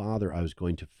my father I was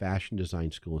going to fashion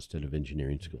design school instead of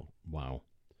engineering school. Wow.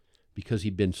 Because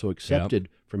he'd been so accepted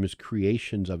from his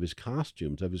creations of his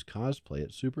costumes, of his cosplay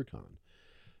at SiouxperCon.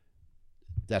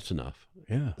 That's enough.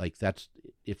 Yeah. Like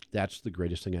if that's the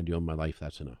greatest thing I do in my life,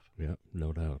 that's enough. Yeah,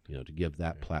 no doubt. To give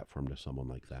that platform to someone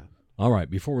like that. All right.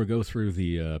 Before we go through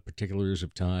the particulars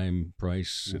of time,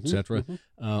 price, etc.,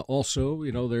 also,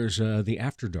 there's the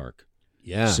After Dark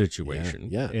situation.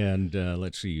 Yeah. And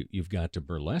let's see, you've got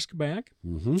burlesque back,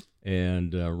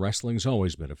 and wrestling's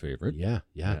always been a favorite.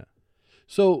 Yeah.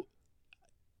 So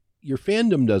your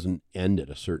fandom doesn't end at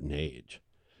a certain age.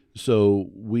 So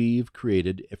we've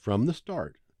created, from the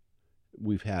start,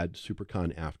 we've had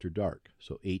SiouxperCon After Dark.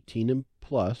 So 18 and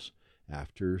plus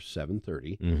after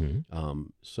 7:30.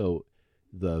 So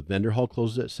the vendor hall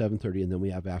closes at 7:30, and then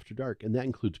we have After Dark. And that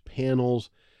includes panels.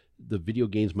 The video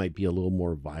games might be a little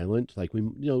more violent. Like we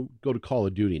go to Call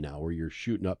of Duty now, where you're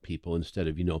shooting up people instead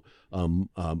of,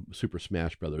 Super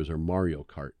Smash Brothers or Mario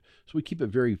Kart. So we keep it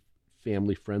very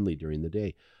family friendly during the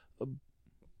day.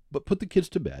 But put the kids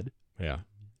to bed. Yeah.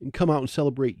 And come out and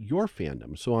celebrate your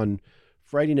fandom. So on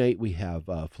Friday night, we have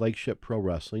Flagship Pro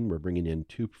Wrestling. We're bringing in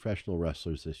 2 professional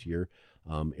wrestlers this year.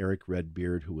 Eric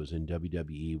Redbeard, who was in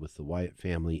WWE with the Wyatt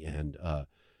family, and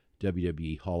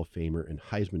WWE Hall of Famer and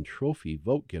Heisman Trophy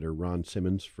vote getter Ron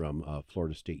Simmons from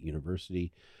Florida State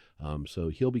University. So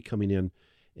he'll be coming in.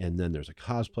 And then there's a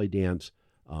cosplay dance.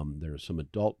 There's some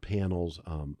adult panels,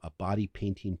 a body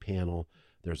painting panel.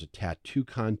 There's a tattoo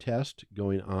contest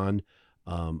going on.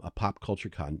 A pop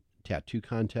culture tattoo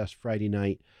contest Friday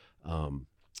night.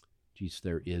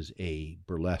 There is a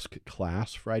burlesque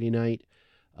class Friday night.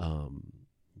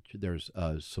 There's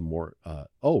some more.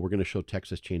 We're going to show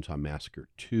Texas Chainsaw Massacre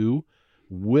 2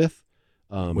 with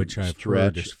which I've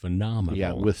Stretch, heard is phenomenal.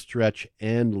 Yeah, with Stretch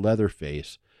and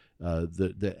Leatherface,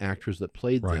 the actors that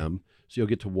played them. So you'll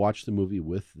get to watch the movie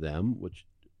with them, which,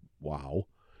 wow.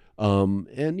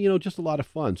 And just a lot of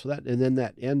fun. So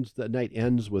the night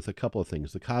ends with a couple of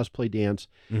things: the cosplay dance,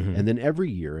 and then every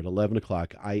year at 11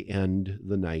 o'clock, I end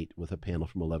the night with a panel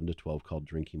from 11 to 12 called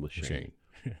Drinking with Shane.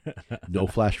 No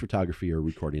flash photography or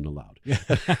recording allowed.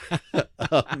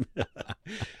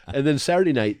 And then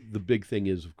Saturday night, the big thing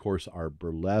is, of course, our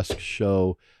burlesque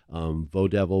show.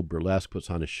 Vodevil Burlesque puts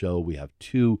on a show. We have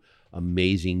 2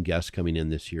 amazing guests coming in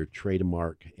this year, Trey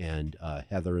DeMarc and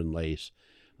Heather and Lace.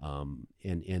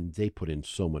 And they put in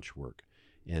so much work.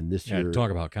 And this year, talk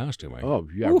about costume.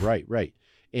 Oof. Right.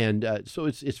 And so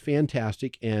it's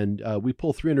fantastic. And we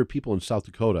pull 300 people in South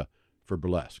Dakota for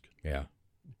burlesque. Yeah.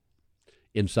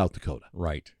 In South Dakota.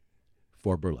 Right.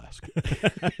 For burlesque.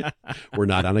 We're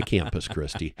not on a campus,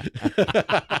 Christy.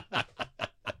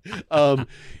 And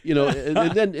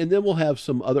then we'll have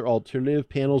some other alternative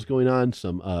panels going on,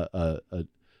 some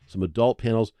adult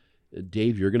panels.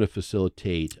 Dave, you're going to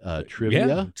facilitate trivia.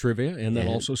 Yeah, trivia, and then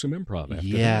also some improv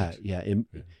after that.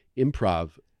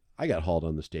 Improv. I got hauled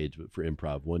on the stage for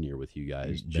improv one year with you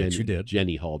guys. You did.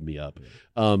 Jenny hauled me up.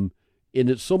 And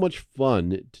it's so much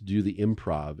fun to do the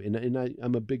improv. And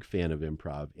I'm a big fan of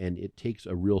improv, and it takes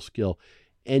a real skill.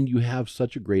 And you have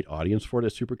such a great audience for it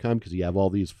at SiouxperCon because you have all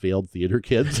these failed theater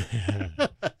kids.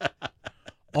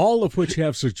 All of which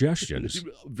have suggestions.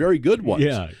 Very good ones.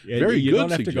 Yeah. Very you good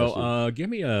don't have to suggestions. go, give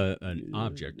me an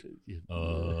object.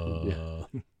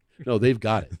 No, they've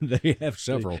got it. They have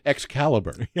several.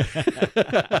 Excalibur.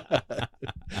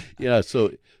 Yeah,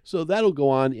 so that'll go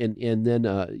on, and then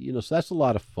so that's a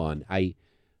lot of fun. I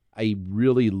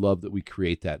really love that we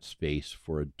create that space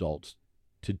for adults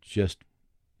to just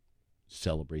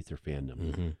celebrate their fandom.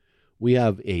 Mm-hmm. We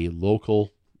have a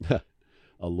local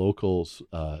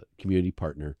community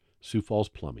partner, Sioux Falls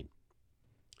Plumbing.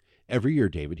 Every year,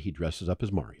 David, he dresses up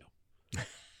as Mario.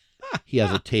 He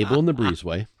has a table in the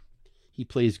breezeway. He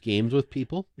plays games with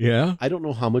people. Yeah. I don't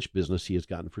know how much business he has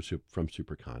gotten from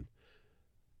SiouxperCon,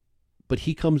 but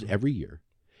he comes every year.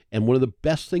 And one of the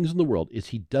best things in the world is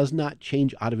he does not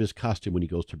change out of his costume when he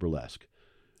goes to burlesque.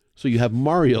 So you have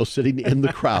Mario sitting in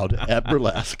the crowd at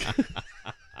burlesque.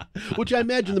 Which I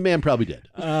imagine the man probably did.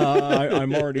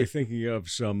 I'm already thinking of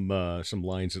some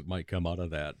lines that might come out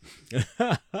of that.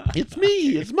 It's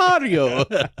me. It's Mario.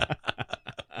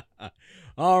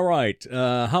 All right.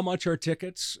 How much are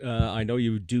tickets? I know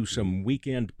you do some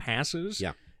weekend passes,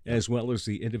 as well as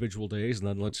the individual days, and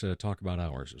then let's talk about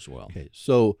hours as well. Okay.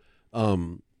 So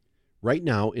right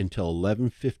now until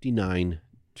 11:59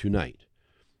 tonight,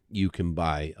 you can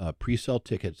buy pre-sale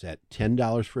tickets at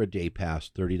 $10 for a day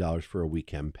pass, $30 for a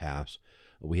weekend pass.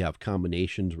 We have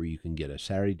combinations where you can get a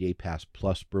Saturday day pass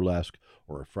plus burlesque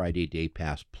or a Friday day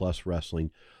pass plus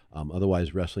wrestling.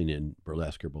 Otherwise, wrestling and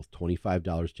burlesque are both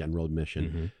 $25 general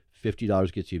admission.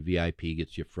 $50 gets you VIP,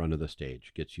 gets you front of the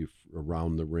stage, gets you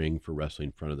around the ring for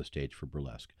wrestling, front of the stage for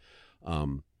burlesque.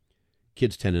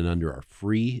 Kids 10 and under are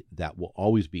free. That will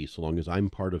always be, so long as I'm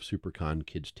part of SiouxperCon,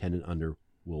 kids 10 and under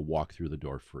will walk through the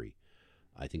door free.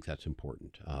 I think that's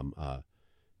important.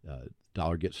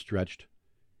 Dollar gets stretched,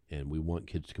 and we want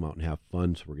kids to come out and have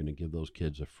fun, so we're going to give those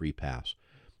kids a free pass.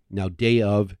 Now, day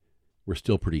of, we're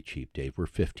still pretty cheap, Dave. We're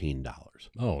 $15.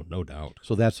 Oh, no doubt.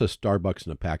 So that's a Starbucks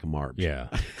and a pack of Marbs. Yeah.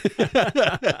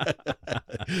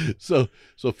 So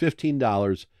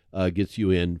 $15 gets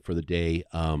you in for the day.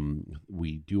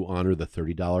 We do honor the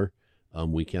 $30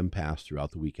 weekend pass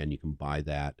throughout the weekend. You can buy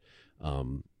that.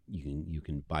 You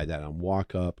can buy that on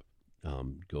walk up.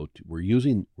 We're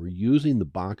using the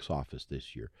box office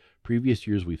this year. Previous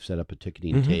years we've set up a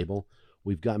ticketing table.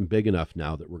 We've gotten big enough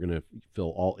now that we're going to fill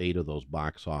all 8 of those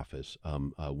box office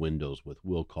windows with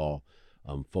will call,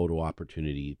 photo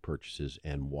opportunity purchases,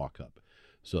 and walk up.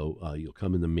 So you'll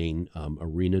come in the main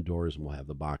arena doors, and we'll have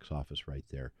the box office right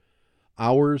there.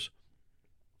 Hours,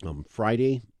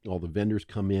 Friday, all the vendors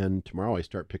come in. Tomorrow I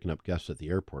start picking up guests at the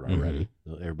airport already.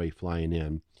 Everybody flying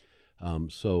in.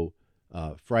 So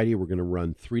Friday we're going to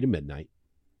run 3 to midnight.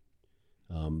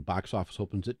 Box office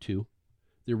opens at 2.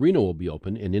 The arena will be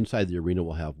open, and inside the arena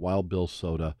we'll have Wild Bill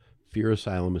Soda, Fear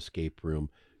Asylum Escape Room,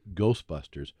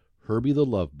 Ghostbusters, Herbie the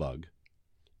Love Bug,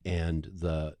 and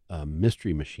the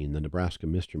Mystery Machine, the Nebraska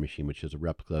Mystery Machine, which is a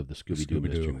replica of the Scooby-Doo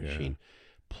Mystery Machine,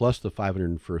 plus the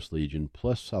 501st Legion,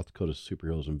 plus South Dakota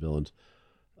Superheroes and Villains,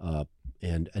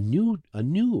 and a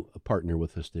new partner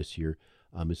with us this year.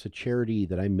 It's a charity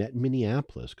that I met in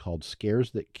Minneapolis called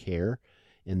Scares That Care,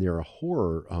 and they're a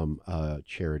horror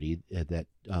charity that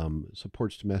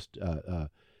supports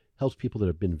helps people that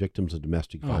have been victims of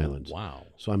domestic violence. Wow.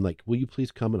 So I'm like, will you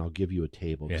please come and I'll give you a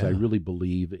table, because I really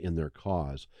believe in their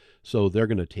cause. So they're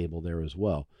going to table there as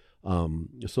well.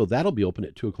 So that'll be open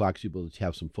at 2 o'clock, so you'll be able to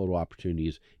have some photo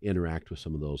opportunities, interact with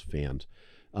some of those fans.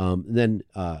 Then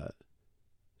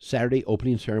Saturday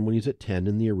opening ceremonies at 10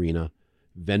 in the arena.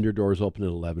 Vendor doors open at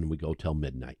 11. We go till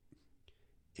midnight.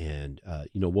 And,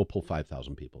 we'll pull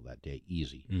 5,000 people that day,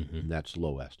 easy. And that's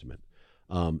low estimate.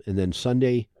 And then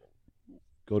Sunday,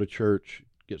 go to church,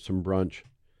 get some brunch,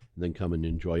 and then come and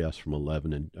enjoy us from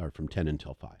 10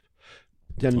 until 5.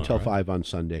 10 until 5 on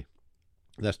Sunday.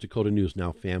 That's Dakota News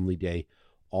Now Family Day.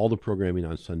 All the programming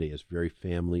on Sunday is very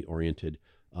family-oriented.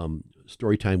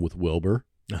 Story time with Wilbur.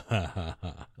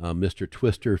 Mr.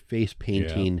 Twister, face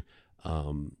painting.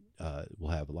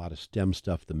 We'll have a lot of STEM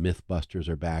stuff. The Mythbusters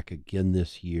are back again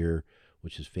this year,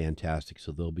 which is fantastic.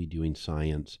 So they'll be doing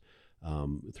science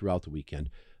throughout the weekend.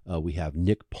 We have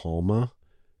Nick Palma,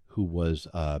 who was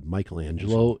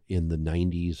Michelangelo in the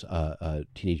 90s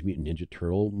Teenage Mutant Ninja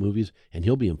Turtle movies, and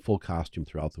he'll be in full costume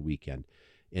throughout the weekend.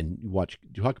 And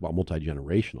talk about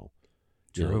multi-generational.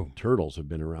 True. Turtles have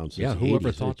been around since the 80s.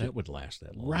 Whoever thought that would last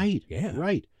that long? Right,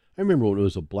 right. I remember when it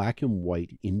was a black and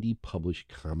white indie published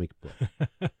comic book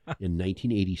in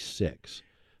 1986.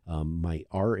 My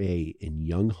RA in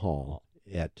Young Hall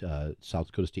at South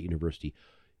Dakota State University,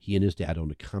 he and his dad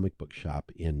owned a comic book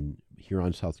shop in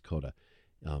Huron, South Dakota.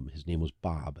 His name was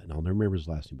Bob, and I'll never remember his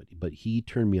last name, but he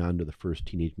turned me on to the first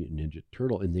Teenage Mutant Ninja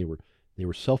Turtle, and they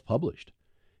were self-published.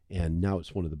 And now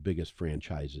it's one of the biggest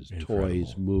franchises. Incredible.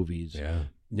 Toys, movies,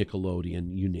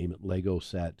 Nickelodeon, you name it, Lego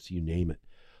sets, you name it.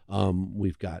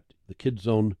 We've got the Kids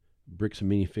Zone, bricks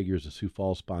and minifigures, the Sioux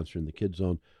Falls sponsoring the Kids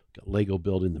Zone. We've got Lego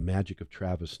building, the Magic of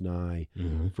Travis Nye,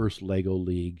 First Lego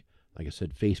League. Like I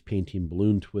said, face painting,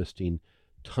 balloon twisting,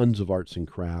 tons of arts and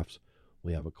crafts.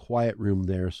 We have a quiet room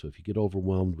there, so if you get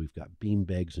overwhelmed, we've got bean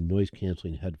bags and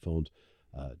noise-canceling headphones,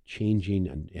 changing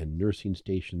and nursing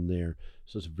station there.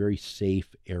 So it's a very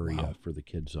safe area for the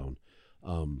Kids Zone.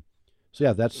 So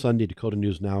yeah, that's Sunday. Dakota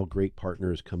News Now, great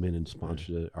partners, come in and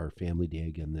sponsor our Family Day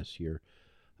again this year.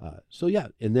 So yeah,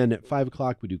 and then at 5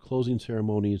 o'clock we do closing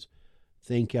ceremonies,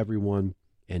 thank everyone,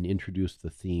 and introduce the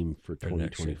theme for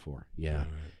 2024. Yeah,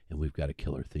 and we've got a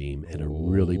killer theme and a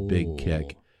really big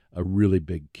kick. a really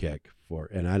big kick for,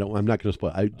 and I'm not going to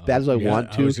spoil. Bad as I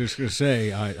want to. I was just going to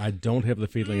say, I don't have the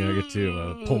feeling I get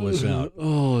to pull this out.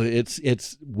 Oh,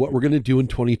 it's what we're going to do in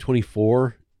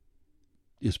 2024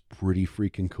 is pretty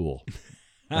freaking cool.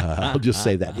 I'll just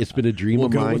say that. It's been a dream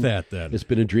of mine. We'll go with that then. It's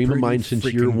been a dream of mine since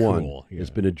year one. Cool. Yeah. It's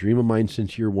been a dream of mine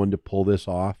since year one to pull this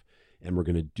off, and we're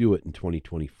going to do it in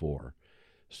 2024.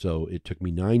 So it took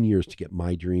me 9 years to get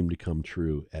my dream to come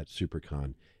true at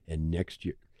SiouxperCon, and next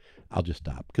year, I'll just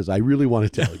stop because I really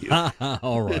want to tell you.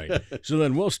 All right. So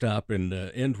then we'll stop and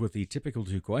end with the typical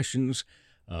 2 questions.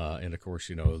 And of course,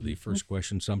 the first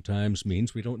question sometimes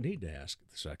means we don't need to ask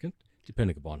the second,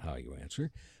 depending upon how you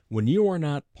answer. When you are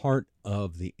not part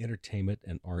of the entertainment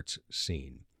and arts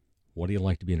scene, what do you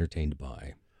like to be entertained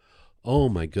by? Oh,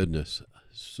 my goodness.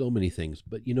 So many things.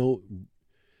 But,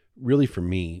 really for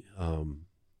me,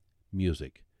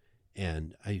 music.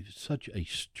 And such a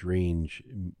strange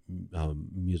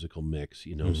musical mix,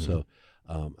 So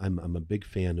I'm a big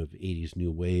fan of 80s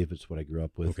new wave. It's what I grew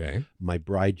up with. Okay. My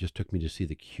bride just took me to see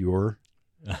The Cure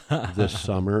this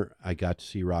summer. I got to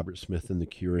see Robert Smith and The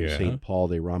Cure in St. Paul.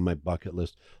 They were on my bucket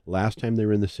list. Last time they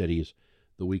were in the cities,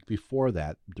 the week before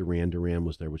that, Duran Duran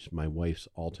was there, which is my wife's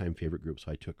all-time favorite group.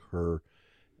 So I took her.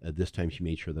 This time she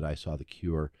made sure that I saw The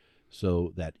Cure.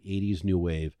 So that 80s new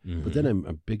wave. Mm-hmm. But then I'm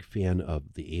a big fan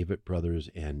of the Avett Brothers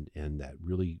and that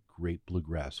really great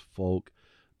bluegrass folk.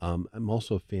 I'm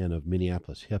also a fan of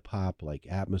Minneapolis hip-hop, like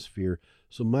Atmosphere.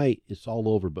 So it's all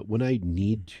over. But when I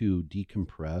need to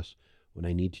decompress, when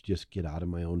I need to just get out of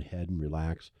my own head and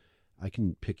relax, I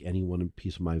can pick any one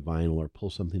piece of my vinyl or pull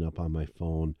something up on my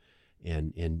phone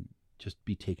and just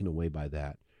be taken away by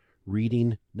that.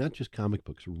 Reading, not just comic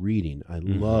books, reading. I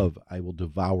will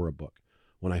devour a book.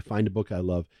 When I find a book I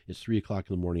love, it's 3 o'clock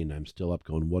in the morning and I'm still up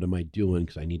going, what am I doing?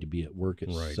 Because I need to be at work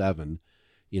at 7,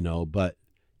 But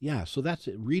yeah, so that's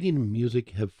it. Reading and music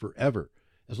have forever,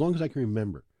 as long as I can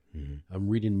remember. Mm-hmm. I'm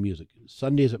reading music.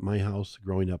 Sundays at my house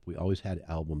growing up, we always had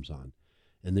albums on.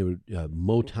 And they would,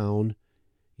 Motown,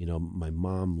 my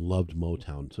mom loved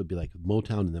Motown. So it'd be like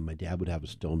Motown, and then my dad would have a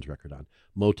Stones record on.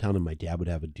 Motown, and my dad would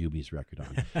have a Doobies record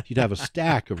on. You'd have a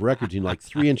stack of records, like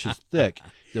 3 inches thick,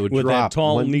 that would with drop. That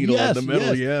tall needle in the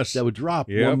middle, yes. That would drop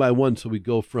one by one. So we'd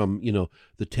go from,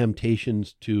 the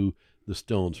Temptations to the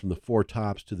Stones, from the Four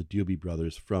Tops to the Doobie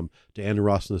Brothers, from Diana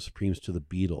Ross and the Supremes to the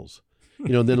Beatles.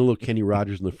 Then a little Kenny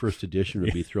Rogers in the first edition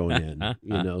would be thrown in,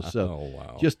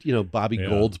 So just, Bobby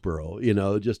Goldsboro,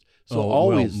 just so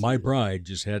always. Well, my bride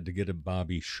just had to get a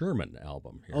Bobby Sherman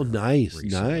album here. Oh, nice.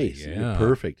 Yeah.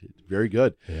 Perfect. Very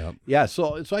good. Yeah. Yeah.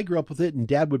 So I grew up with it, and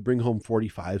Dad would bring home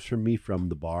 45s from me from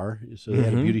the bar. So he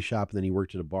had a beauty shop, and then he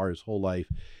worked at a bar his whole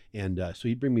life. And so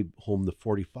he'd bring me home the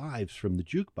 45s from the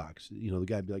jukebox. The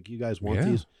guy'd be like, you guys want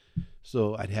these?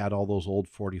 So I'd had all those old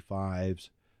 45s.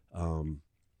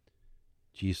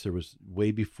 There was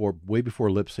way before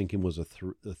lip syncing was a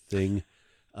thing.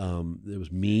 It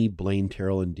was me, Blaine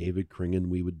Terrell, and David Kringen.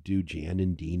 We would do Jan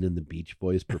and Dean and the Beach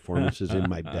Boys performances in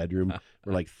my bedroom.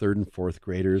 We're like 3rd and 4th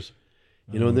graders.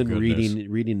 And then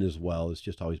reading as well has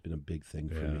just always been a big thing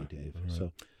for me, Dave. Right.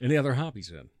 So, any other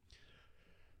hobbies then?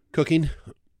 Cooking.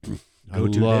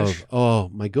 Dish? Oh,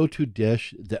 my go-to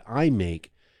dish that I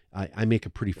make. I make a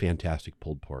pretty fantastic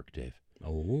pulled pork, Dave.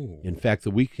 Oh. In fact,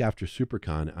 the week after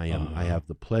SiouxperCon, I have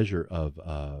the pleasure of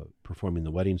performing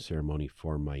the wedding ceremony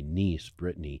for my niece,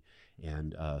 Brittany,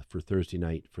 and for Thursday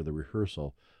night for the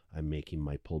rehearsal, I'm making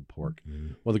my pulled pork.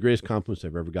 Mm-hmm. One of the greatest compliments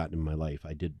I've ever gotten in my life.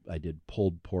 I did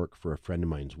pulled pork for a friend of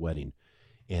mine's wedding,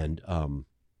 and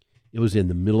it was in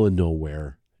the middle of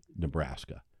nowhere,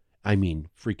 Nebraska. I mean,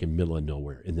 freaking middle of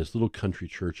nowhere, in this little country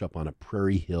church up on a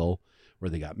prairie hill where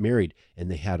they got married,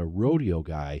 and they had a rodeo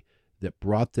guy that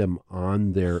brought them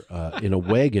on their in a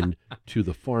wagon to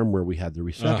the farm where we had the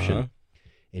reception.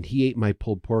 And he ate my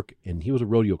pulled pork, and he was a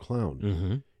rodeo clown.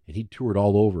 Mm-hmm. And he toured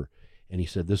all over, and he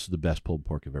said, this is the best pulled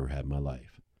pork I've ever had in my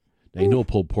life. Now,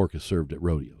 pulled pork is served at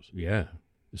rodeos. Yeah.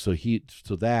 So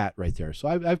that right there. So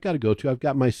I've got to go to. I've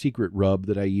got my secret rub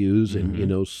that I use, and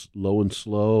low and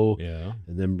slow,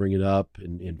 and then bring it up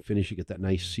and finish it. Get that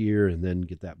nice sear, and then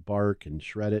get that bark and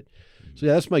shred it. So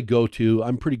yeah, that's my go-to.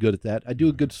 I'm pretty good at that. I do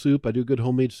a good soup. I do a good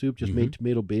homemade soup. Just made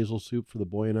tomato basil soup for the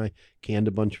boy and I. Canned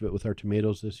a bunch of it with our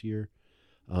tomatoes this year.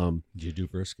 Did you do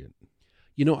brisket?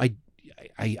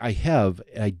 I have.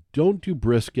 I don't do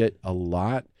brisket a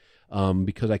lot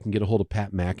because I can get a hold of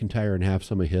Pat McIntyre and have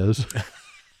some of his.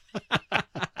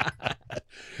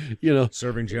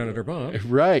 Serving Janitor Bob.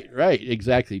 Right,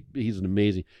 exactly. He's an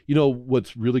amazing.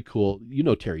 What's really cool,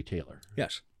 Terry Taylor.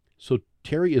 Yes. So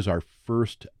Terry is our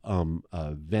first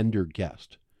vendor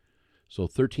guest. So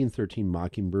 1313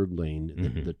 Mockingbird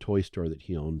Lane, the toy store that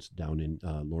he owns down in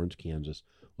Lawrence, Kansas,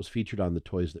 was featured on the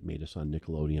Toys That Made Us on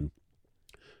Nickelodeon.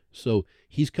 So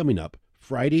he's coming up.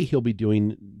 Friday, he'll be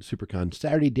doing SiouxperCon.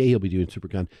 Saturday day, he'll be doing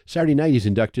SiouxperCon. Saturday night, he's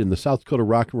inducted in the South Dakota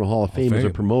Rock and Roll Hall of Fame as a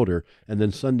promoter. And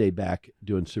then Sunday back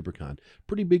doing SiouxperCon.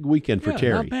 Pretty big weekend for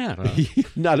Terry. Not bad, huh?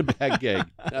 Not a bad gig.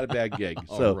 Not a bad gig.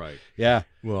 So, all right. Yeah.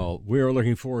 Well, we are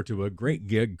looking forward to a great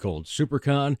gig called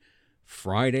SiouxperCon.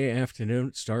 Friday afternoon,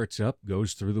 it starts up,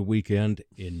 goes through the weekend.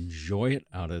 Enjoy it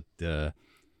out at the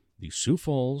Sioux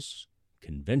Falls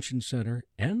Convention Center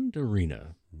and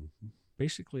Arena.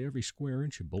 Basically, every square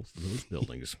inch of both of those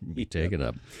buildings will be taken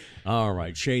up. All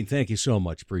right, Shane, thank you so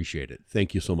much. Appreciate it.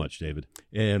 Thank you so much, David.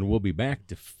 And we'll be back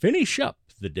to finish up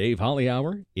the Dave Holly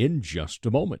Hour in just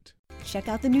a moment. Check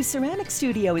out the new ceramic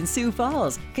studio in Sioux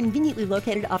Falls, conveniently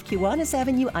located off Kiwanis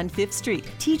Avenue on 5th Street.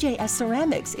 TJS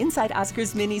Ceramics inside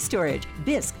Oscar's Mini Storage.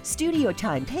 Bisque, studio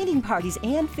time, painting parties,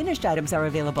 and finished items are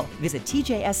available. Visit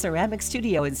TJS Ceramic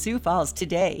Studio in Sioux Falls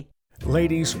today.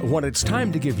 Ladies, when it's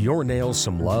time to give your nails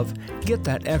some love, get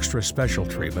that extra special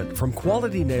treatment from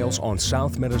Quality Nails on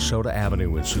South Minnesota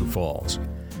Avenue in Sioux Falls.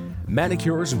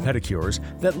 Manicures and pedicures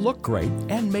that look great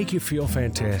and make you feel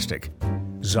fantastic.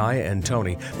 Zaya and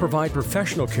Tony provide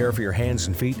professional care for your hands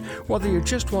and feet, whether you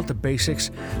just want the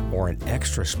basics or an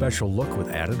extra special look with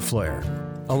added flair.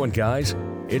 Oh, and guys,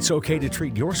 it's okay to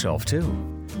treat yourself too.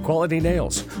 Quality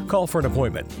Nails. Call for an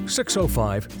appointment.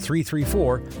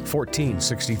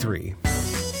 605-334-1463.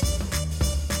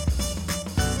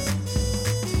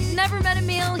 You've never met a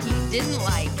meal you didn't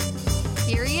like.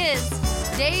 Here he is,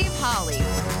 Dave Holly.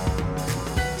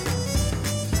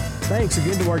 Thanks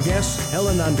again to our guests,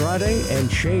 Helen Andrade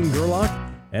and Shane Gerlach.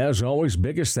 As always,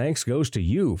 biggest thanks goes to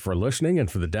you for listening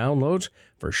and for the downloads,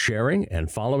 for sharing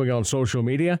and following on social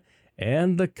media,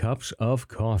 and the cups of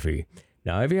coffee.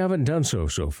 Now, if you haven't done so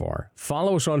far,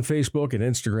 follow us on Facebook and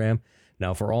Instagram.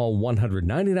 Now, for all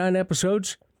 199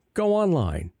 episodes, go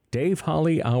online,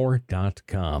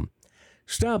 DaveHollyHour.com.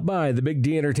 Stop by the Big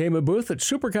D Entertainment booth at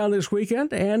SiouxperCon this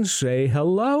weekend and say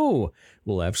hello.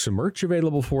 We'll have some merch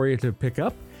available for you to pick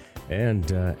up.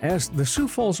 And as the Sioux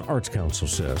Falls Arts Council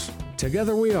says,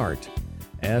 together we art.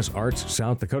 As Arts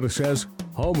South Dakota says,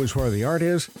 home is where the art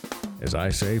is. As I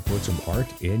say, put some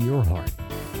art in your heart.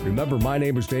 Remember, my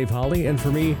name is Dave Holly, and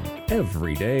for me,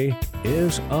 every day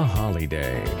is a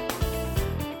holiday.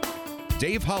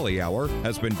 Dave Holly Hour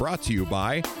has been brought to you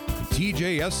by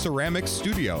TJS Ceramics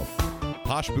Studio,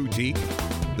 Posh Boutique,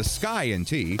 The Sky &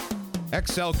 Tea,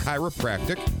 XL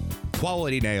Chiropractic,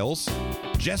 Quality Nails,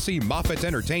 Jesse Moffitt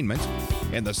Entertainment,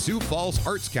 and the Sioux Falls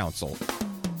Arts Council.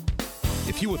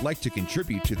 If you would like to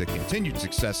contribute to the continued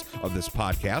success of this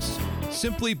podcast,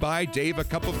 simply buy Dave a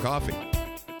cup of coffee.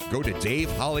 Go to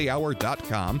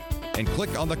DaveHollyHour.com and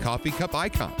click on the coffee cup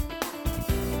icon.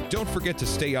 Don't forget to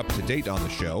stay up to date on the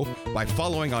show by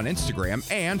following on Instagram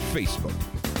and Facebook.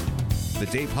 The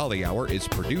Dave Holly Hour is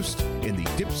produced in the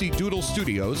Dipsy Doodle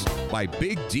Studios by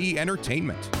Big D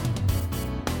Entertainment.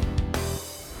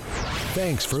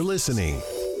 Thanks for listening.